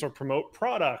streams or promote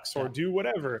products or do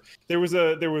whatever. There was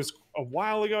a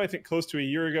while ago, I think close to a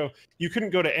year ago, you couldn't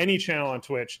go to any channel on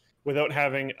Twitch without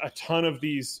having a ton of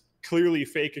these clearly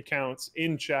fake accounts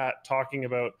in chat talking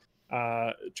about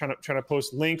trying to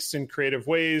post links in creative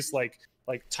ways, like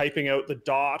typing out the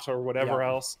dot or whatever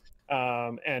else.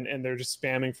 And they're just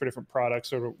spamming for different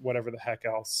products or whatever the heck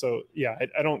else. So yeah,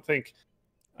 I don't think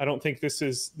this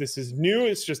is new.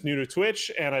 It's just new to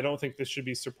Twitch, and I don't think this should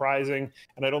be surprising.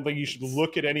 And I don't think you should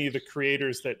look at any of the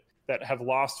creators that have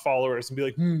lost followers and be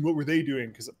like, what were they doing?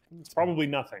 Because it's probably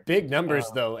nothing. Big numbers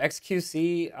though.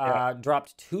 XQC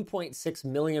dropped 2.6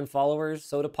 million followers.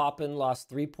 Soda Poppin lost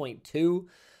 3.2.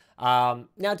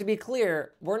 Now, to be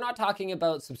clear, we're not talking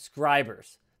about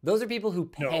subscribers. Those are people who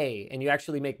pay and you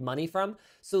actually make money from.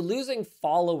 So losing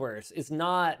followers is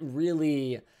not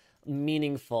really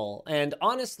meaningful. And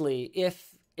honestly,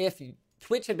 if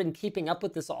Twitch had been keeping up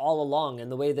with this all along,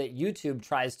 and the way that YouTube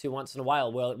tries to once in a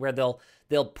while, where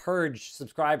they'll purge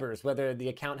subscribers, whether the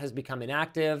account has become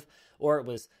inactive or it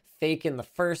was fake in the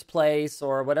first place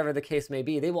or whatever the case may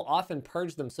be, they will often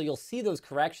purge them. So you'll see those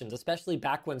corrections, especially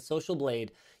back when Social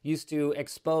Blade used to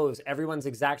expose everyone's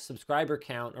exact subscriber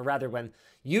count, or rather when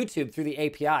YouTube through the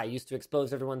API used to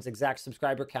expose everyone's exact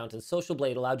subscriber count, and Social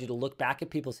Blade allowed you to look back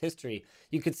at people's history.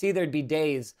 You could see there'd be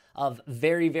days of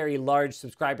very, very large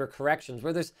subscriber corrections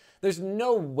where there's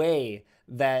no way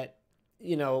that,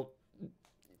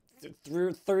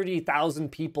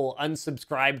 30,000 people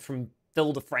unsubscribed from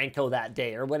Phil DeFranco that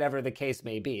day, or whatever the case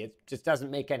may be. It just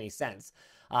doesn't make any sense.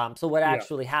 So what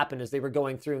actually happened is they were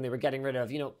going through and they were getting rid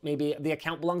of, maybe the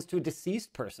account belongs to a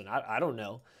deceased person. I don't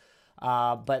know.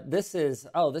 But this is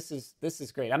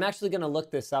great. I'm actually going to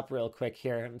look this up real quick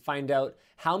here and find out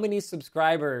how many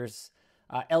subscribers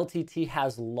LTT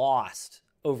has lost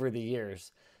over the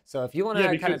years. So if you want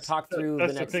to kind of talk through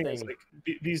the next thing. Like,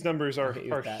 these numbers are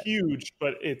huge,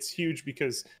 but it's huge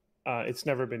because it's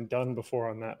never been done before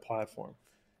on that platform.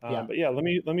 But yeah, let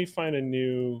me find a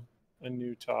new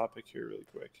topic here really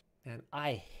quick. And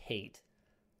I hate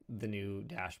the new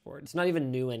dashboard. It's not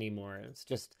even new anymore. It's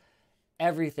just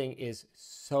everything is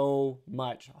so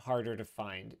much harder to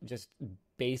find. Just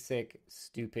basic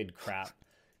stupid crap.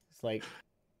 It's like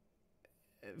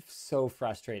so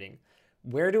frustrating.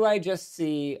 Where do I just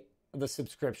see the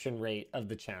subscription rate of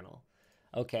the channel?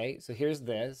 Okay, so here's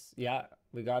this. Yeah,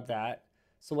 we got that.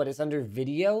 So what, it's under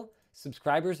video?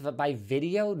 Subscribers by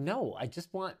video? No, I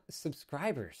just want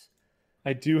subscribers.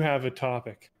 I do have a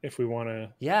topic if we want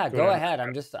to. Yeah, go ahead.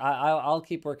 I'll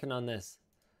keep working on this.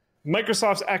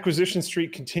 Microsoft's acquisition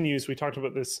streak continues. We talked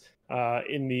about this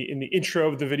in the intro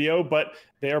of the video, but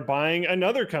they are buying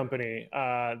another company,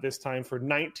 this time for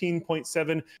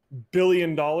 $19.7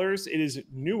 billion. It is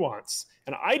Nuance.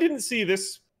 And I didn't see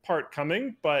this part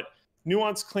coming, but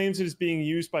Nuance claims it is being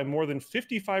used by more than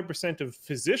 55% of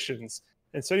physicians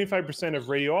and 75% of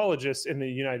radiologists in the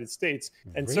United States,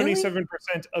 and 77%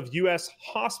 of U.S.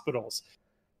 hospitals.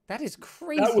 That is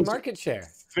crazy market share.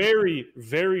 Very,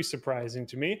 very surprising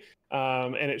to me.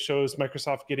 And it shows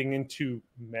Microsoft getting into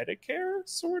Medicare,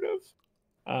 sort of.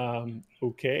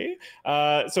 Okay.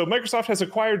 So Microsoft has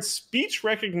acquired speech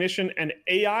recognition and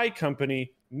AI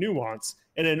company Nuance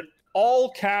in an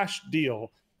all-cash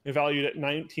deal valued at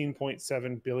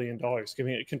 $19.7 billion,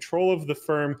 giving it control of the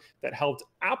firm that helped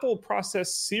Apple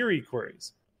process Siri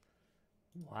queries.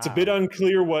 Wow. It's a bit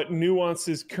unclear what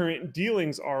Nuance's current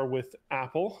dealings are with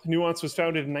Apple. Nuance was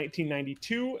founded in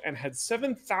 1992 and had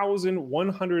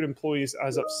 7,100 employees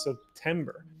as of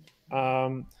September.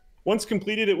 Once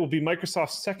completed, it will be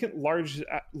Microsoft's second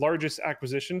largest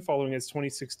acquisition, following its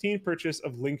 2016 purchase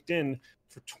of LinkedIn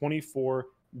for $24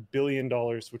 billion,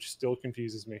 which still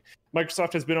confuses me.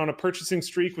 Microsoft has been on a purchasing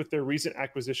streak with their recent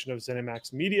acquisition of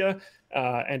ZeniMax Media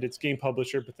and its game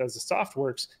publisher Bethesda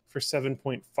Softworks for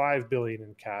 $7.5 billion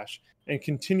in cash, and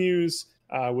continues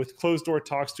with closed-door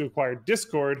talks to acquire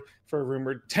Discord for a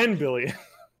rumored $10 billion.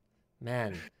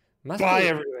 Man,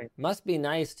 everything. Must be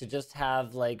nice to just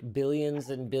have like billions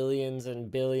and billions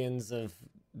and billions of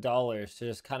dollars to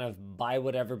just kind of buy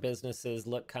whatever businesses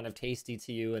look kind of tasty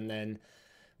to you, and then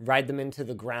ride them into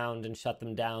the ground and shut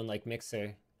them down like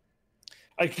Mixer.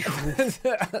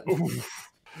 Yikes.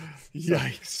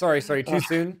 Sorry.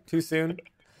 Too soon?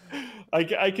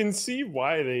 I can see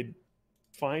why they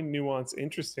find Nuance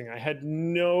interesting.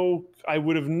 I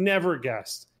would have never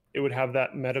guessed it would have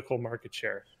that medical market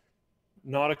share.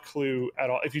 Not a clue at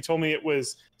all. If you told me it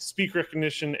was speech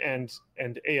recognition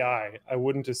and AI, I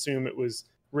wouldn't assume it was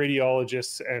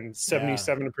radiologists and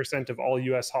 77% of all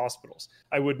US hospitals.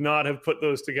 I would not have put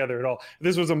those together at all. If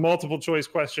this was a multiple choice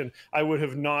question, I would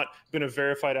have not been a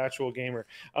verified actual gamer.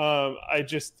 I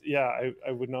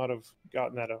would not have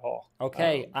gotten that at all.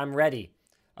 Okay, I'm ready.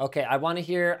 Okay, I want to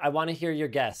hear your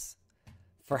guess.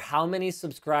 For how many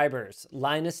subscribers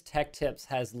Linus Tech Tips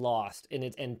has lost in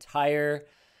its entire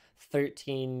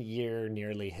 13-year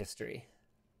nearly history?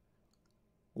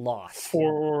 Lost.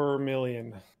 4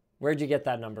 million. Where'd you get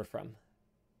that number from?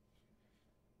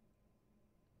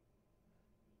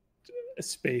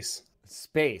 Space.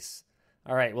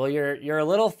 All right. Well, you're a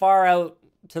little far out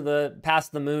to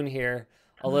past the moon here,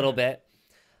 a little bit.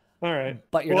 All right.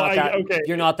 But you're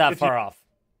not that far off.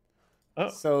 Oh.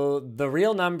 So the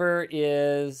real number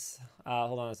is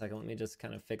hold on a second. Let me just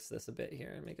kind of fix this a bit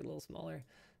here and make it a little smaller.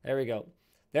 There we go.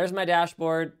 There's my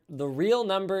dashboard. The real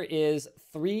number is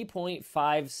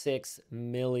 3.56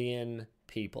 million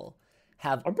people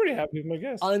have I'm pretty happy with my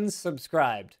guess.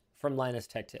 unsubscribed from Linus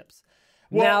Tech Tips.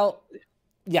 Well, now,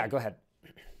 yeah, go ahead.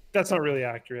 That's not really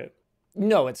accurate.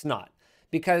 No, it's not.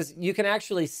 Because you can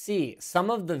actually see some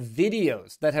of the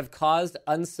videos that have caused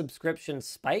unsubscription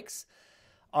spikes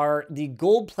are the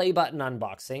gold play button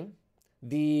unboxing,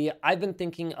 the I've been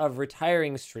thinking of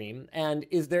retiring stream, and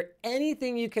is there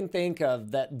anything you can think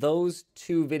of that those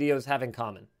two videos have in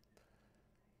common?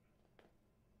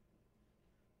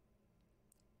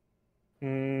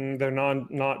 They're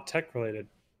not tech related.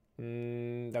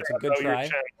 That's a good try.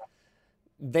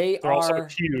 They're also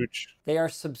huge. They are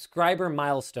subscriber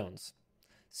milestones.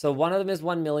 So one of them is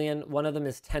 1 million, one of them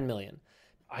is 10 million.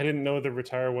 I didn't know the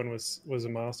retire one was a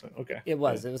milestone. Okay. It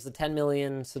was the 10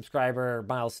 million subscriber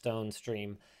milestone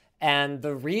stream. And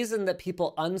the reason that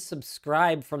people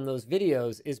unsubscribe from those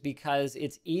videos is because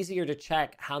it's easier to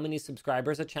check how many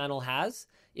subscribers a channel has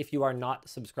if you are not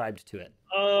subscribed to it.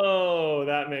 Oh,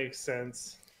 that makes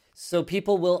sense. So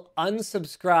people will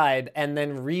unsubscribe and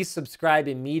then resubscribe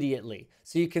immediately.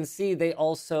 So you can see they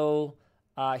also,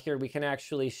 here we can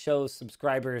actually show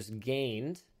subscribers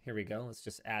gained. Here we go. Let's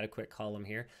just add a quick column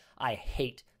here. I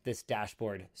hate this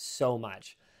dashboard so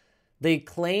much. They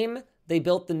claim they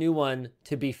built the new one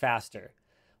to be faster.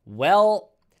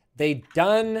 Well, they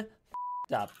done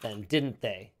f***ed up then, didn't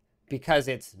they? Because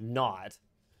it's not.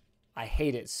 I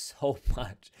hate it so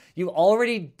much. You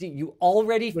already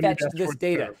fetched this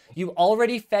data. Terrible. You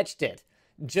already fetched it.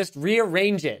 Just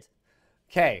rearrange it.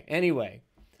 Okay, anyway.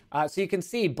 So you can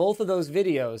see both of those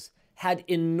videos had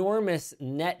enormous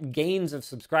net gains of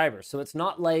subscribers. So it's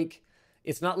not like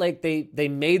they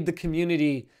made the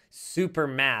community super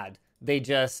mad. They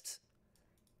just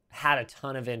had a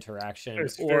ton of interaction,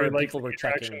 or people were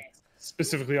checking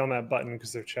specifically on that button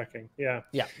because they're checking. Yeah.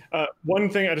 Yeah. One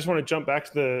thing I just want to jump back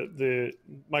to the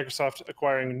Microsoft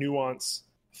acquiring Nuance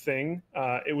thing.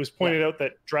 It was pointed out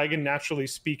that Dragon Naturally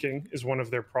Speaking is one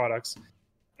of their products,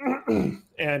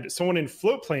 and someone in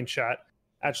Floatplane chat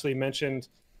actually mentioned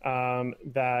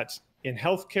that in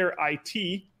healthcare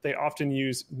IT, they often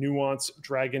use Nuance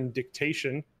Dragon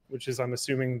Dictation, which is, I'm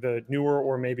assuming, the newer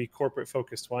or maybe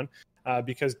corporate-focused one,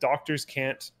 because doctors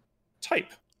can't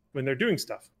type when they're doing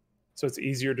stuff. So it's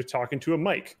easier to talk into a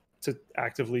mic to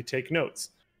actively take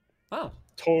notes. Oh.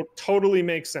 Totally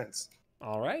makes sense.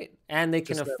 All right. And they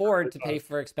can afford to pay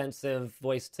for expensive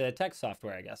voice-to-text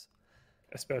software, I guess.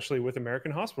 Especially with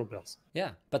American hospital bills.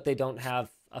 Yeah, but they don't have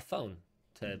a phone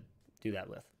to do that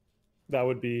with. That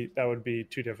would be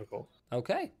too difficult.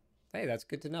 Okay. Hey, that's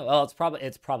good to know. Well,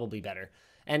 it's probably better.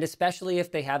 And especially if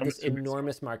they have this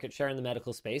enormous market share in the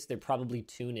medical space, they probably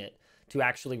tune it to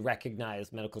actually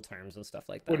recognize medical terms and stuff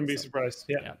like that. Wouldn't be surprised.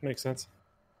 Yeah, makes sense.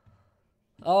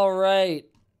 All right.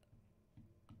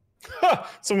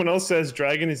 Someone else says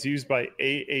Dragon is used by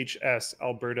AHS,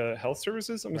 Alberta Health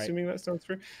Services. I'm assuming that stands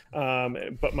for.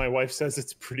 But my wife says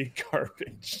it's pretty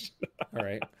garbage. All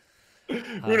right.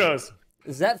 Who knows?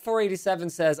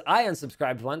 Zet487 says, I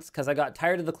unsubscribed once because I got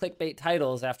tired of the clickbait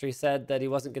titles after he said that he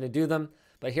wasn't going to do them.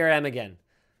 But here I am again.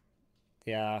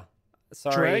 Yeah.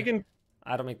 Sorry.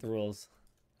 I don't make the rules.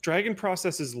 Dragon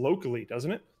processes locally,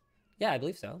 doesn't it? Yeah, I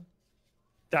believe so.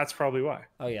 That's probably why.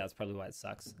 Oh, yeah, that's probably why it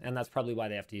sucks. And that's probably why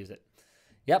they have to use it.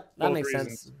 Yep, that makes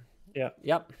sense. Yeah.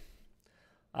 Yep.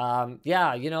 Yeah,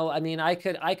 I mean, I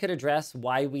could address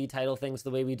why we title things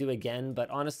the way we do again, but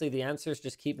honestly, the answers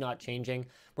just keep not changing.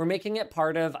 We're making it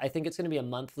part of, I think it's going to be a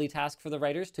monthly task for the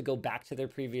writers to go back to their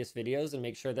previous videos and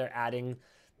make sure they're adding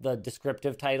the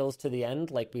descriptive titles to the end,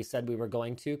 like we said we were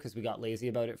going to, because we got lazy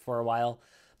about it for a while.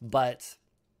 But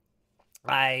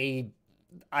I'm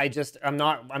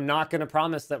not going to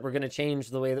promise that we're going to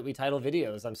change the way that we title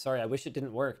videos. I'm sorry. I wish it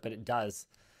didn't work, but it does.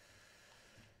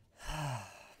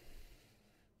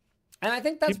 And I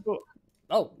think that's...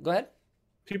 Oh, go ahead.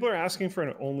 People are asking for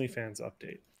an OnlyFans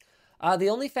update. The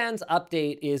OnlyFans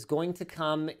update is going to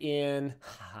come in...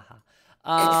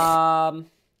 on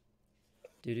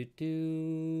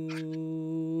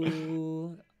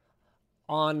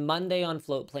Monday on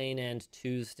Floatplane and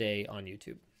Tuesday on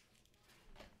YouTube.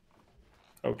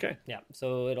 Okay. Yeah,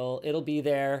 so it'll be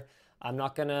there. I'm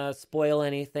not gonna spoil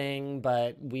anything,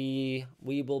 but we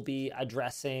will be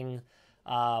addressing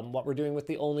what we're doing with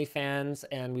the OnlyFans,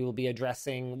 and we will be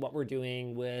addressing what we're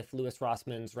doing with Louis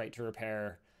Rossman's right to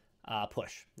repair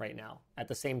push right now at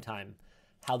the same time.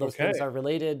 How those things are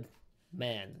related,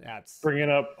 man, that's bringing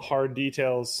up hard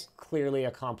details. Clearly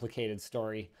a complicated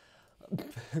story.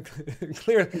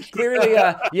 Clearly,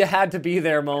 you had to be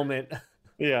there moment.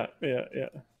 Yeah.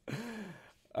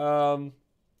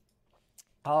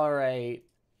 All right.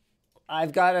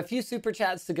 I've got a few super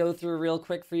chats to go through real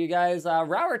quick for you guys.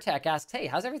 Rower Tech asks, hey,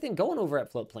 how's everything going over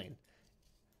at Floatplane?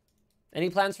 Any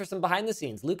plans for some behind the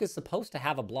scenes? Luke is supposed to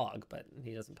have a blog, but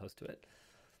he doesn't post to it.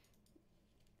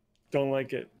 Don't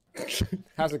like it.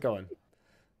 How's it going?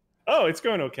 Oh, it's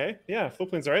going okay. Yeah,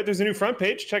 Floatplane's all right. There's a new front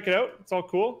page. Check it out. It's all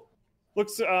cool.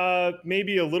 Looks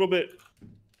maybe a little bit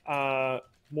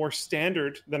more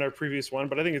standard than our previous one,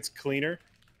 but I think it's cleaner.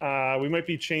 We might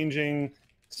be changing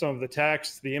some of the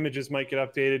text. The images might get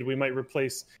updated. We might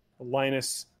replace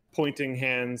Linus pointing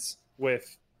hands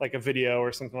with like a video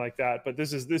or something like that. But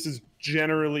this is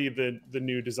generally the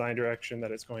new design direction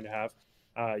that it's going to have.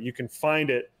 You can find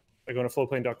it by going to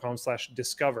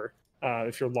floatplane.com/discover.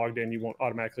 If you're logged in, you won't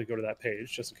automatically go to that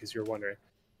page, just in case you're wondering.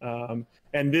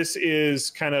 And this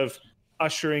is kind of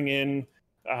ushering in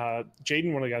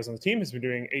Jaden, one of the guys on the team, has been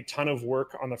doing a ton of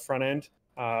work on the front end,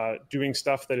 doing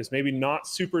stuff that is maybe not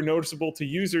super noticeable to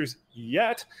users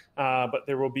yet, but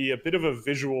there will be a bit of a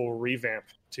visual revamp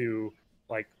to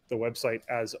like the website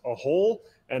as a whole,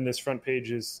 and this front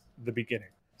page is the beginning.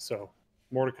 So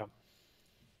more to come.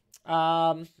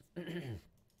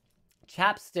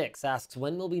 Chapsticks asks,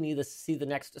 when will we need to see the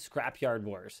next Scrapyard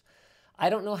Wars? I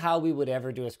don't know how we would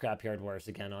ever do a Scrapyard Wars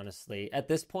again, honestly. At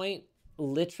this point,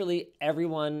 literally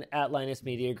everyone at Linus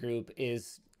Media Group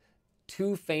is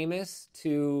too famous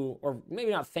to, or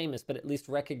maybe not famous, but at least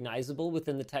recognizable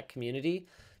within the tech community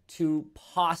to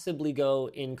possibly go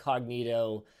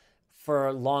incognito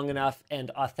for long enough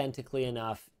and authentically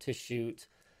enough to shoot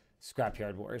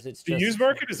Scrapyard Wars. It's just, the used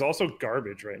market is also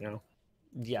garbage right now.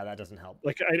 Yeah, that doesn't help.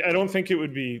 Like, I don't think it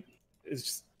would be, it's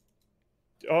just,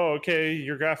 oh, okay,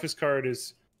 your graphics card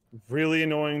is really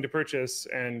annoying to purchase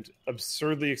and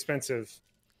absurdly expensive.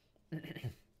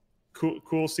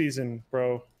 Cool season,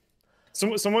 bro.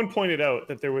 Someone pointed out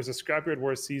that there was a Scrapyard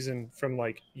Wars season from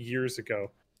like years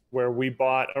ago where we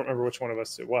bought, I don't remember which one of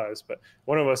us it was, but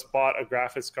one of us bought a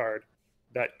graphics card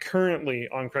that currently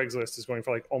on Craigslist is going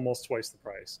for like almost twice the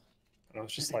price. And I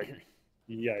was just like,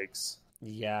 yikes.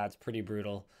 Yeah, it's pretty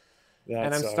brutal. That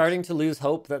and I'm sucks. starting to lose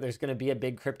hope that there's going to be a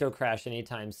big crypto crash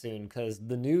anytime soon, because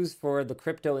the news for the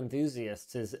crypto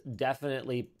enthusiasts is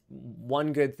definitely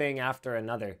one good thing after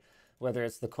another, whether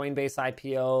it's the Coinbase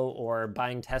IPO or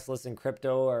buying Teslas in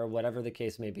crypto or whatever the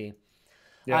case may be.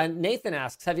 Yeah. Nathan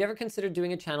asks, have you ever considered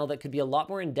doing a channel that could be a lot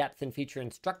more in-depth and feature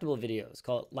instructable videos?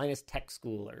 Call it Linus Tech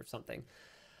School or something.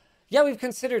 Yeah, we've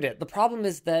considered it. The problem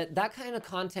is that that kind of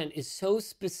content is so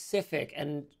specific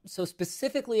and so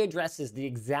specifically addresses the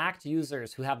exact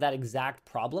users who have that exact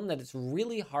problem that it's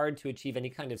really hard to achieve any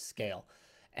kind of scale.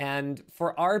 And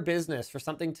for our business, for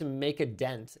something to make a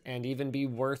dent and even be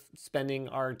worth spending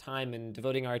our time and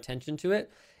devoting our attention to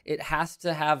it, it has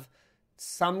to have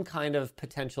some kind of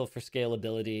potential for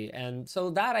scalability. And so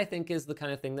that, I think, is the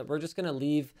kind of thing that we're just going to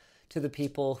leave to the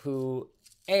people who,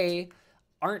 A,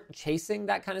 aren't chasing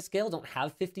that kind of scale, don't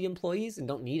have 50 employees and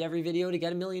don't need every video to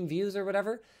get 1 million views or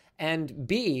whatever, and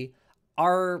B,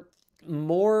 are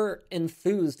more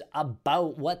enthused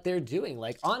about what they're doing.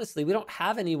 Like, honestly, we don't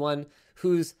have anyone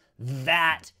who's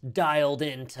that dialed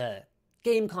into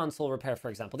game console repair, for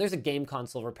example. There's a game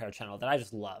console repair channel that I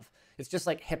just love. It's just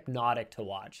like hypnotic to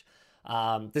watch.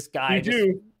 This guy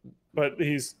but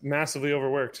he's massively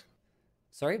overworked.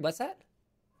 Sorry, what's that?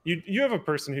 You have a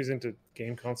person who's into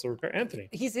game console repair, Anthony.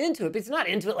 He's into it, but he's not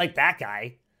into it like that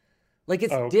guy. Like,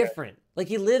 it's different. Like,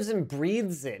 he lives and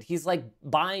breathes it. He's like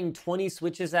buying 20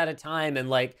 switches at a time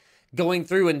and like going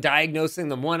through and diagnosing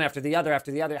them one after the other,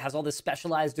 has all this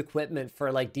specialized equipment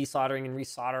for like desoldering and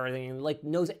resoldering and like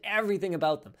knows everything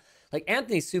about them. Like,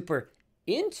 Anthony's super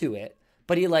into it,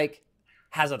 but he like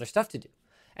has other stuff to do.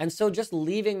 And so just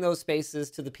leaving those spaces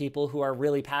to the people who are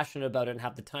really passionate about it and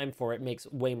have the time for it makes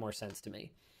way more sense to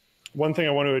me. One thing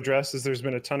I want to address is there's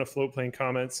been a ton of Floatplane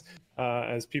comments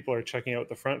as people are checking out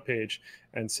the front page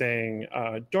and saying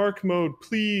dark mode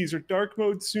please or dark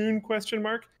mode soon question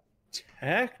mark.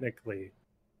 Technically,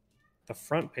 the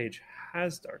front page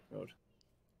has dark mode,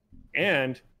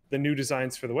 and the new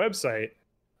designs for the website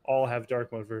all have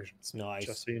dark mode versions. Nice.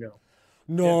 Just so you know.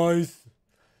 Nice. Yeah.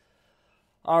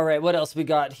 All right, what else we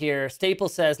got here? Staple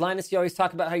says, Linus, you always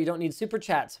talk about how you don't need super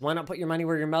chats. Why not put your money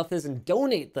where your mouth is and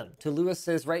donate them to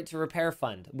Lewis's Right to Repair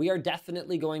Fund? We are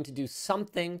definitely going to do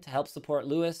something to help support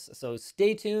Lewis, so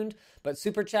stay tuned. But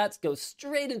super chats go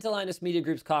straight into Linus Media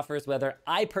Group's coffers, whether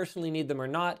I personally need them or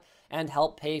not, and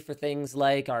help pay for things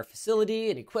like our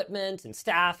facility and equipment and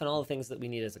staff and all the things that we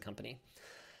need as a company.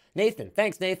 Nathan,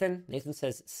 thanks, Nathan. Nathan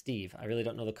says, Steve. I really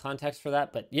don't know the context for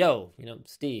that, but yo,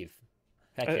 Steve.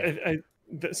 Heck yeah.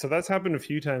 So that's happened a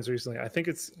few times recently. I think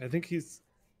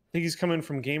he's coming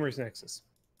from Gamers Nexus.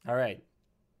 All right,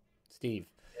 Steve.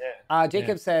 Yeah.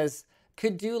 Jacob says,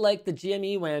 could do like the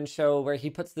GME WAN show where he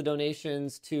puts the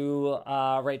donations to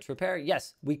Right to Repair.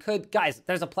 Yes, we could. Guys,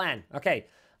 there's a plan. Okay,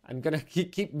 I'm gonna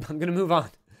I'm gonna move on.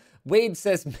 Wade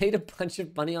says, made a bunch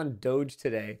of money on Doge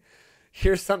today.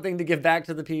 Here's something to give back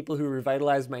to the people who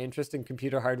revitalized my interest in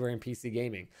computer hardware and PC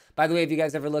gaming. By the way, have you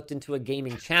guys ever looked into a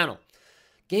gaming channel?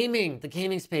 The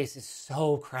gaming space is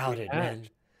so crowded, man.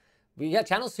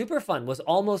 Channel Super Fun was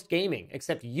almost gaming,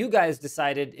 except you guys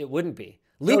decided it wouldn't be.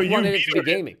 Luke wanted it to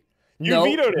be gaming. You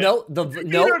vetoed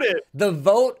it. The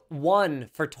vote won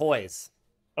for toys.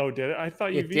 Oh, did it? I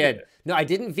thought you vetoed it. No, I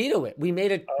didn't veto it.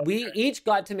 We each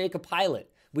got to make a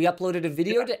pilot. We uploaded a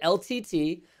video to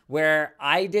LTT where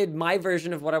I did my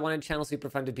version of what I wanted Channel Super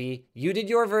Fun to be. You did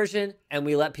your version, and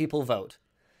we let people vote.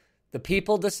 The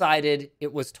people decided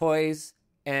it was toys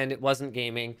and it wasn't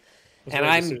gaming. And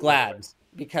I'm glad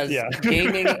because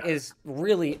gaming is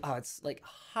really, it's like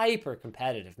hyper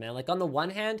competitive, man. Like on the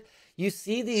one hand, you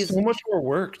see these so much more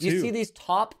work too. You see these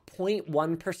top 0.1%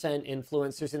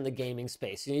 influencers in the gaming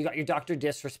space. You got your Dr.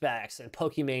 Disrespects and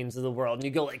Pokemanes of the world. And you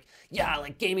go like, yeah,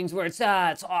 like gaming's where it's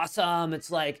at. It's awesome.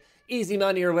 It's like easy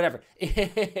money or whatever.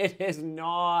 It is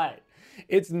not.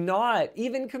 It's not.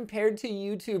 Even compared to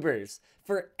YouTubers.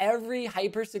 For every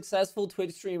hyper successful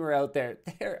Twitch streamer out there,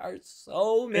 there are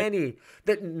so many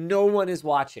that no one is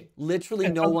watching. Literally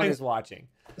no one is watching.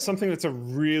 Something that's a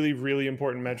really, really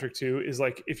important metric too is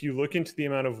like if you look into the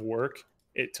amount of work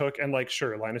it took, and like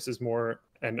sure, Linus is more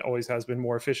and always has been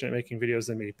more efficient at making videos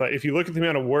than me. But if you look at the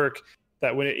amount of work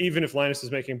that even if Linus is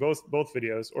making both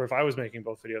videos, or if I was making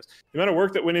both videos, the amount of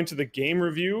work that went into the game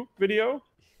review video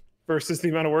versus the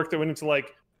amount of work that went into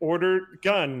like order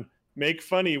gun, make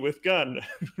funny with gun,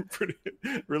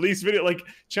 release video, like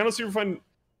Channel Super Fun,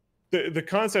 the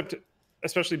concept,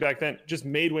 especially back then, just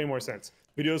made way more sense.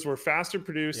 Videos were faster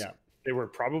produced. Yeah. They were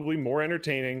probably more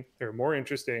entertaining. They were more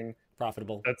interesting.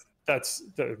 Profitable. That's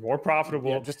more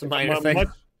profitable. Yeah, just a minor thing.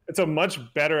 It's a much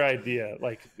better idea.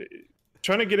 Like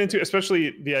trying to get into,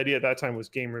 especially the idea at that time was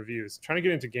game reviews. Trying to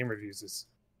get into game reviews is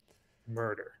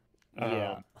murder.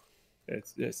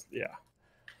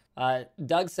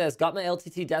 Doug says, got my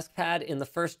LTT desk pad in the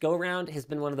first go round. Has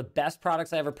been one of the best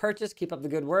products I ever purchased. Keep up the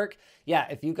good work. Yeah,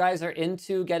 if you guys are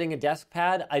into getting a desk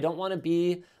pad, I don't want to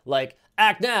be like,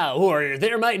 act now, or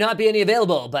there might not be any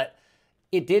available. But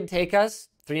it did take us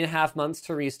 3.5 months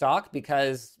to restock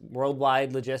because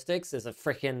worldwide logistics is a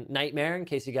freaking nightmare, in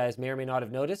case you guys may or may not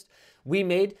have noticed. We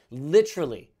made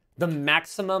literally the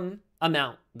maximum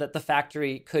amount that the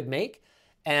factory could make.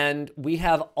 And we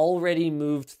have already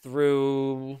moved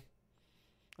through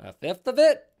 1/5 of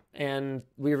it, and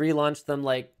we relaunched them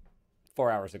like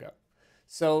 4 hours ago.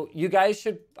 So you guys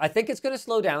should, I think it's going to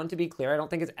slow down, to be clear. I don't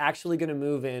think it's actually going to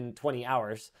move in 20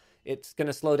 hours. It's going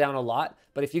to slow down a lot.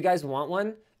 But if you guys want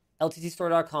one,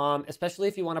 lttstore.com, especially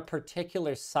if you want a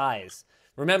particular size.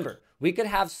 Remember, we could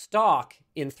have stock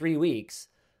in 3 weeks,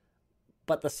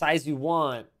 but the size you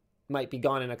want might be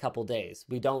gone in a couple days.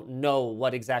 We don't know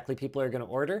what exactly people are going to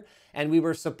order. And we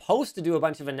were supposed to do a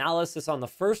bunch of analysis on the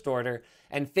first order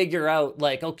and figure out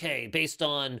like, okay, based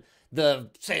on the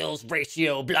sales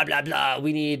ratio, blah, blah, blah,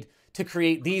 we need to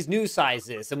create these new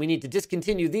sizes and we need to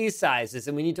discontinue these sizes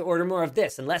and we need to order more of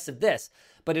this and less of this.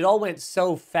 But it all went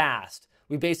so fast.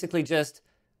 We basically just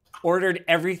ordered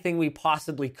everything we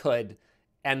possibly could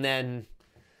and then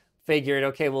figured,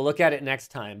 okay, we'll look at it next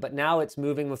time. But now it's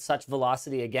moving with such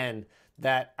velocity again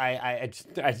that I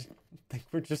think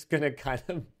we're just going to kind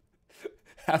of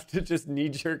have to just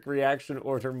knee-jerk reaction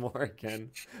order more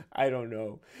again. I don't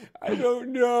know.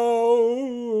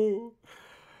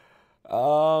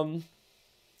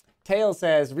 Tail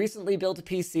says, recently built a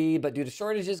PC, but due to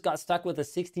shortages, got stuck with a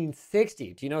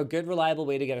 1660. Do you know a good, reliable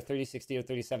way to get a 3060 or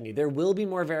 3070? There will be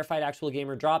more verified actual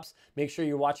gamer drops. Make sure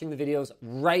you're watching the videos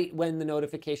right when the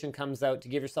notification comes out to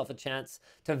give yourself a chance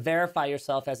to verify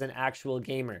yourself as an actual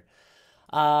gamer.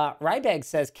 Rybag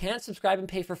says, can't subscribe and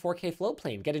pay for 4K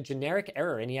floatplane. Get a generic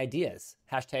error. Any ideas?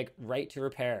 Hashtag right to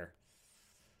repair.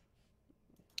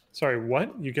 Sorry,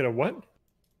 what? You get a what?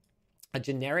 A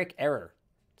generic error.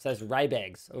 Says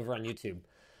Rybags over on YouTube.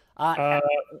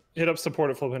 Hit up support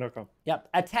at floatplane.com. Yep.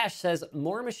 Atesh says,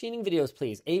 more machining videos,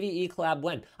 please. AVE collab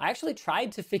when? I actually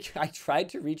tried to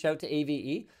reach out to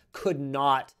AVE, could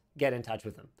not get in touch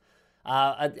with him.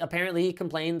 Apparently he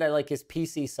complained that like his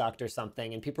PC sucked or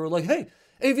something, and people were like, hey,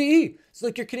 AVE, it's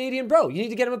like your Canadian bro, you need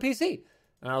to get him a PC.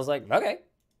 And I was like, okay.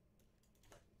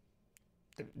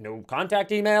 No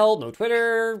contact email, no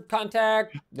Twitter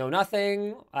contact, no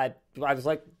nothing. I was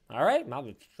like, all right,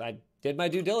 I did my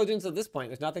due diligence at this point.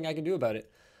 There's nothing I can do about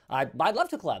it. I'd love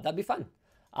to collab. That'd be fun.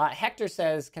 Hector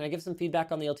says, can I give some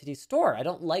feedback on the LTT store? I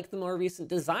don't like the more recent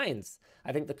designs.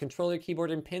 I think the controller,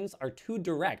 keyboard, and pins are too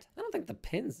direct. I don't think the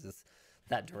pins is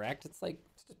that direct. It's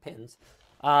just pins.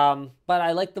 But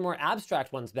I like the more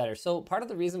abstract ones better. So part of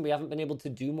the reason we haven't been able to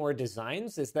do more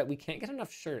designs is that we can't get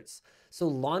enough shirts. So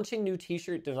launching new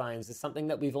t-shirt designs is something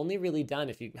that we've only really done,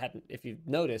 if you've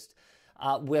noticed,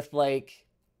 with like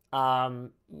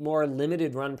more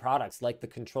limited run products like the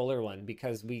controller one,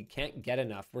 because we can't get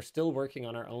enough. We're still working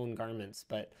on our own garments,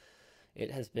 but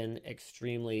it has been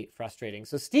extremely frustrating.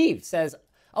 So Steve says,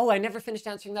 oh, I never finished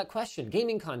answering that question.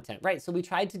 Gaming content, right? So we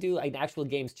tried to do an actual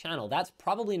games channel. That's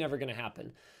probably never going to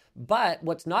happen. But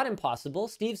what's not impossible,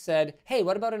 Steve said, hey,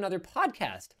 what about another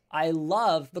podcast? I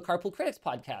love the Carpool Critics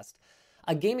podcast.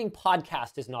 A gaming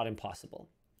podcast is not impossible.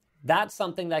 That's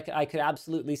something that I could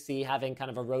absolutely see, having kind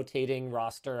of a rotating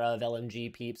roster of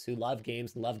LMG peeps who love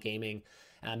games and love gaming.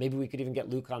 Maybe we could even get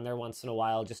Luke on there once in a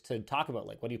while just to talk about,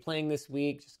 like, what are you playing this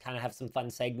week? Just kind of have some fun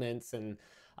segments, and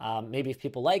maybe if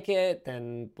people like it,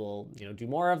 then we'll do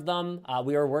more of them.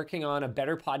 We are working on a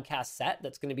better podcast set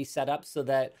that's going to be set up so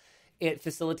that it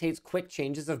facilitates quick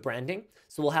changes of branding.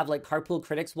 So we'll have like Carpool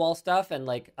Critics wall stuff and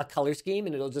like a color scheme,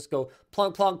 and it'll just go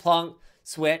plonk, plonk, plonk,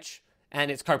 switch, and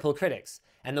it's Carpool Critics.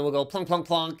 And then we'll go plonk, plonk,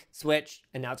 plonk, switch,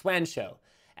 and now it's WAN show.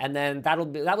 And then that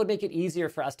would make it easier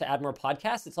for us to add more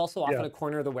podcasts. It's also often a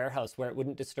corner of the warehouse where it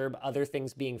wouldn't disturb other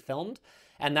things being filmed.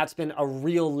 And that's been a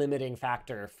real limiting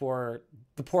factor for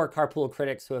the poor Carpool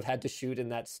Critics who have had to shoot in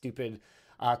that stupid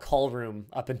call room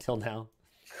up until now.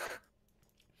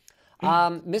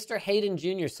 Mr. Hayden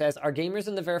Jr. says, are gamers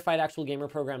in the Verified Actual Gamer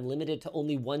program limited to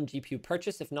only one GPU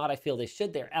purchase? If not, I feel they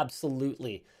should. They're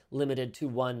absolutely limited to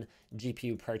one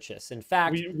GPU purchase. In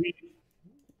fact,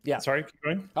 yeah. Sorry, keep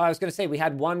going. I was going to say, we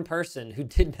had one person who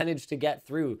did manage to get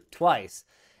through twice,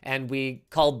 and we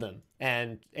called them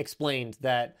and explained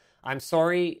that, I'm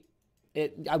sorry,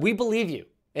 we believe you.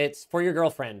 It's for your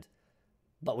girlfriend,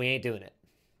 but we ain't doing it.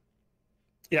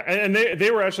 Yeah, and they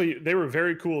were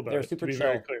very cool about it. They were super to be chill.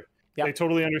 very clear. Yep. They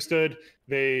totally understood.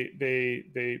 They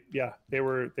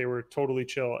were totally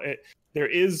chill. There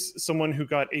is someone who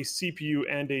got a CPU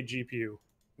and a GPU.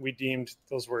 We deemed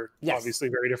those were obviously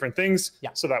very different things,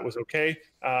 so that was okay.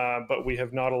 But we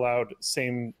have not allowed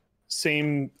same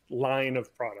line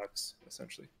of products,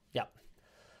 essentially. Yeah.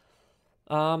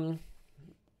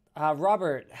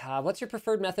 Robert, what's your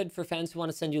preferred method for fans who want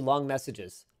to send you long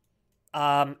messages?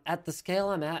 At the scale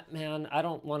I'm at, man, I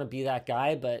don't want to be that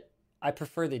guy, but I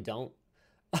prefer they don't.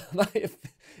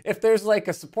 If there's like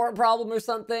a support problem or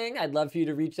something, I'd love for you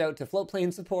to reach out to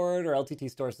Floatplane support or LTT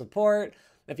store support.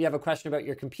 If you have a question about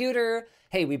your computer,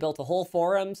 hey, we built a whole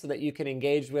forum so that you can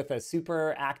engage with a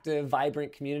super active,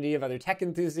 vibrant community of other tech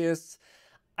enthusiasts.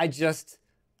 I just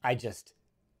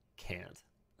can't.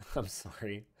 I'm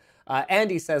sorry.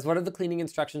 Andy says, what are the cleaning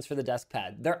instructions for the desk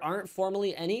pad? There aren't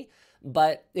formally any,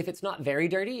 but if it's not very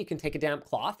dirty, you can take a damp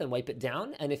cloth and wipe it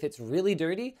down. And if it's really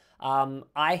dirty,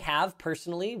 I have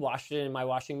personally washed it in my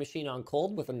washing machine on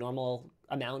cold with a normal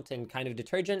amount and kind of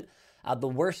detergent. The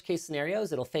worst case scenario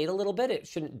is it'll fade a little bit. It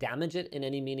shouldn't damage it in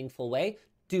any meaningful way.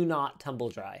 Do not tumble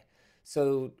dry.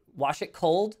 So wash it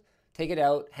cold, take it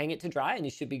out, hang it to dry, and you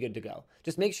should be good to go.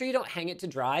 Just make sure you don't hang it to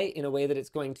dry in a way that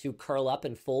it's going to curl up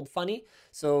and fold funny.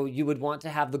 So you would want to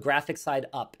have the graphic side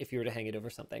up if you were to hang it over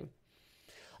something.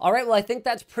 All right, well, I think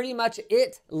that's pretty much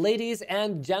it, ladies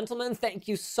and gentlemen. Thank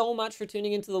you so much for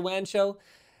tuning into the WAN show.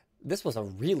 This was a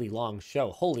really long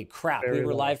show. Holy crap. We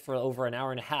were live for over an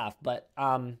hour and a half, but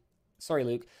Sorry,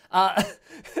 Luke.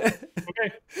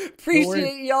 Okay.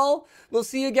 Appreciate y'all. We'll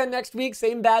see you again next week.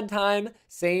 Same bad time,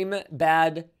 same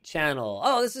bad channel.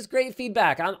 Oh, this is great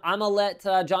feedback. I'm gonna let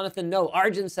Jonathan know.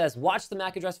 Arjun says, watch the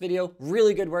MAC address video.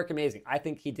 Really good work. Amazing. I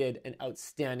think he did an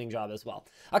outstanding job as well.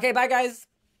 Okay, bye, guys.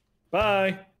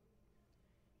 Bye.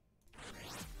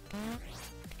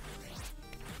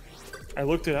 I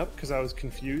looked it up because I was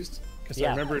confused. Because I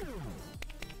remembered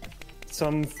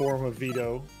some form of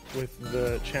veto with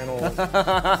the channel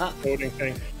voting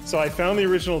thing. So I found the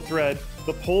original thread.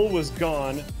 The poll was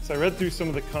gone. So I read through some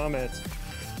of the comments.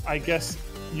 I guess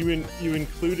you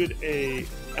included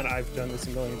and I've done this a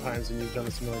million times, and you've done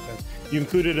this a million times. You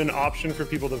included an option for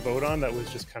people to vote on that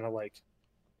was just kind of like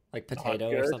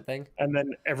potato or something. And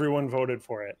then everyone voted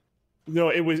for it.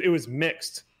 No, it was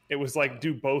mixed. It was like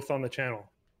do both on the channel.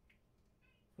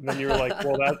 And then you were like,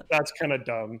 well, that's kind of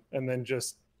dumb. And then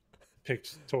just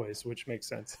picked toys, which makes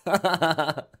sense.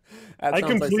 I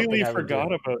completely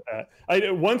forgot about that.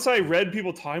 Once I read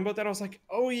people talking about that, I was like,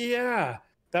 oh yeah,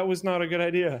 that was not a good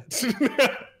idea.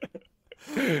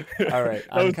 All right.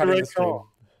 That was the right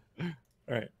call. All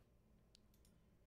right.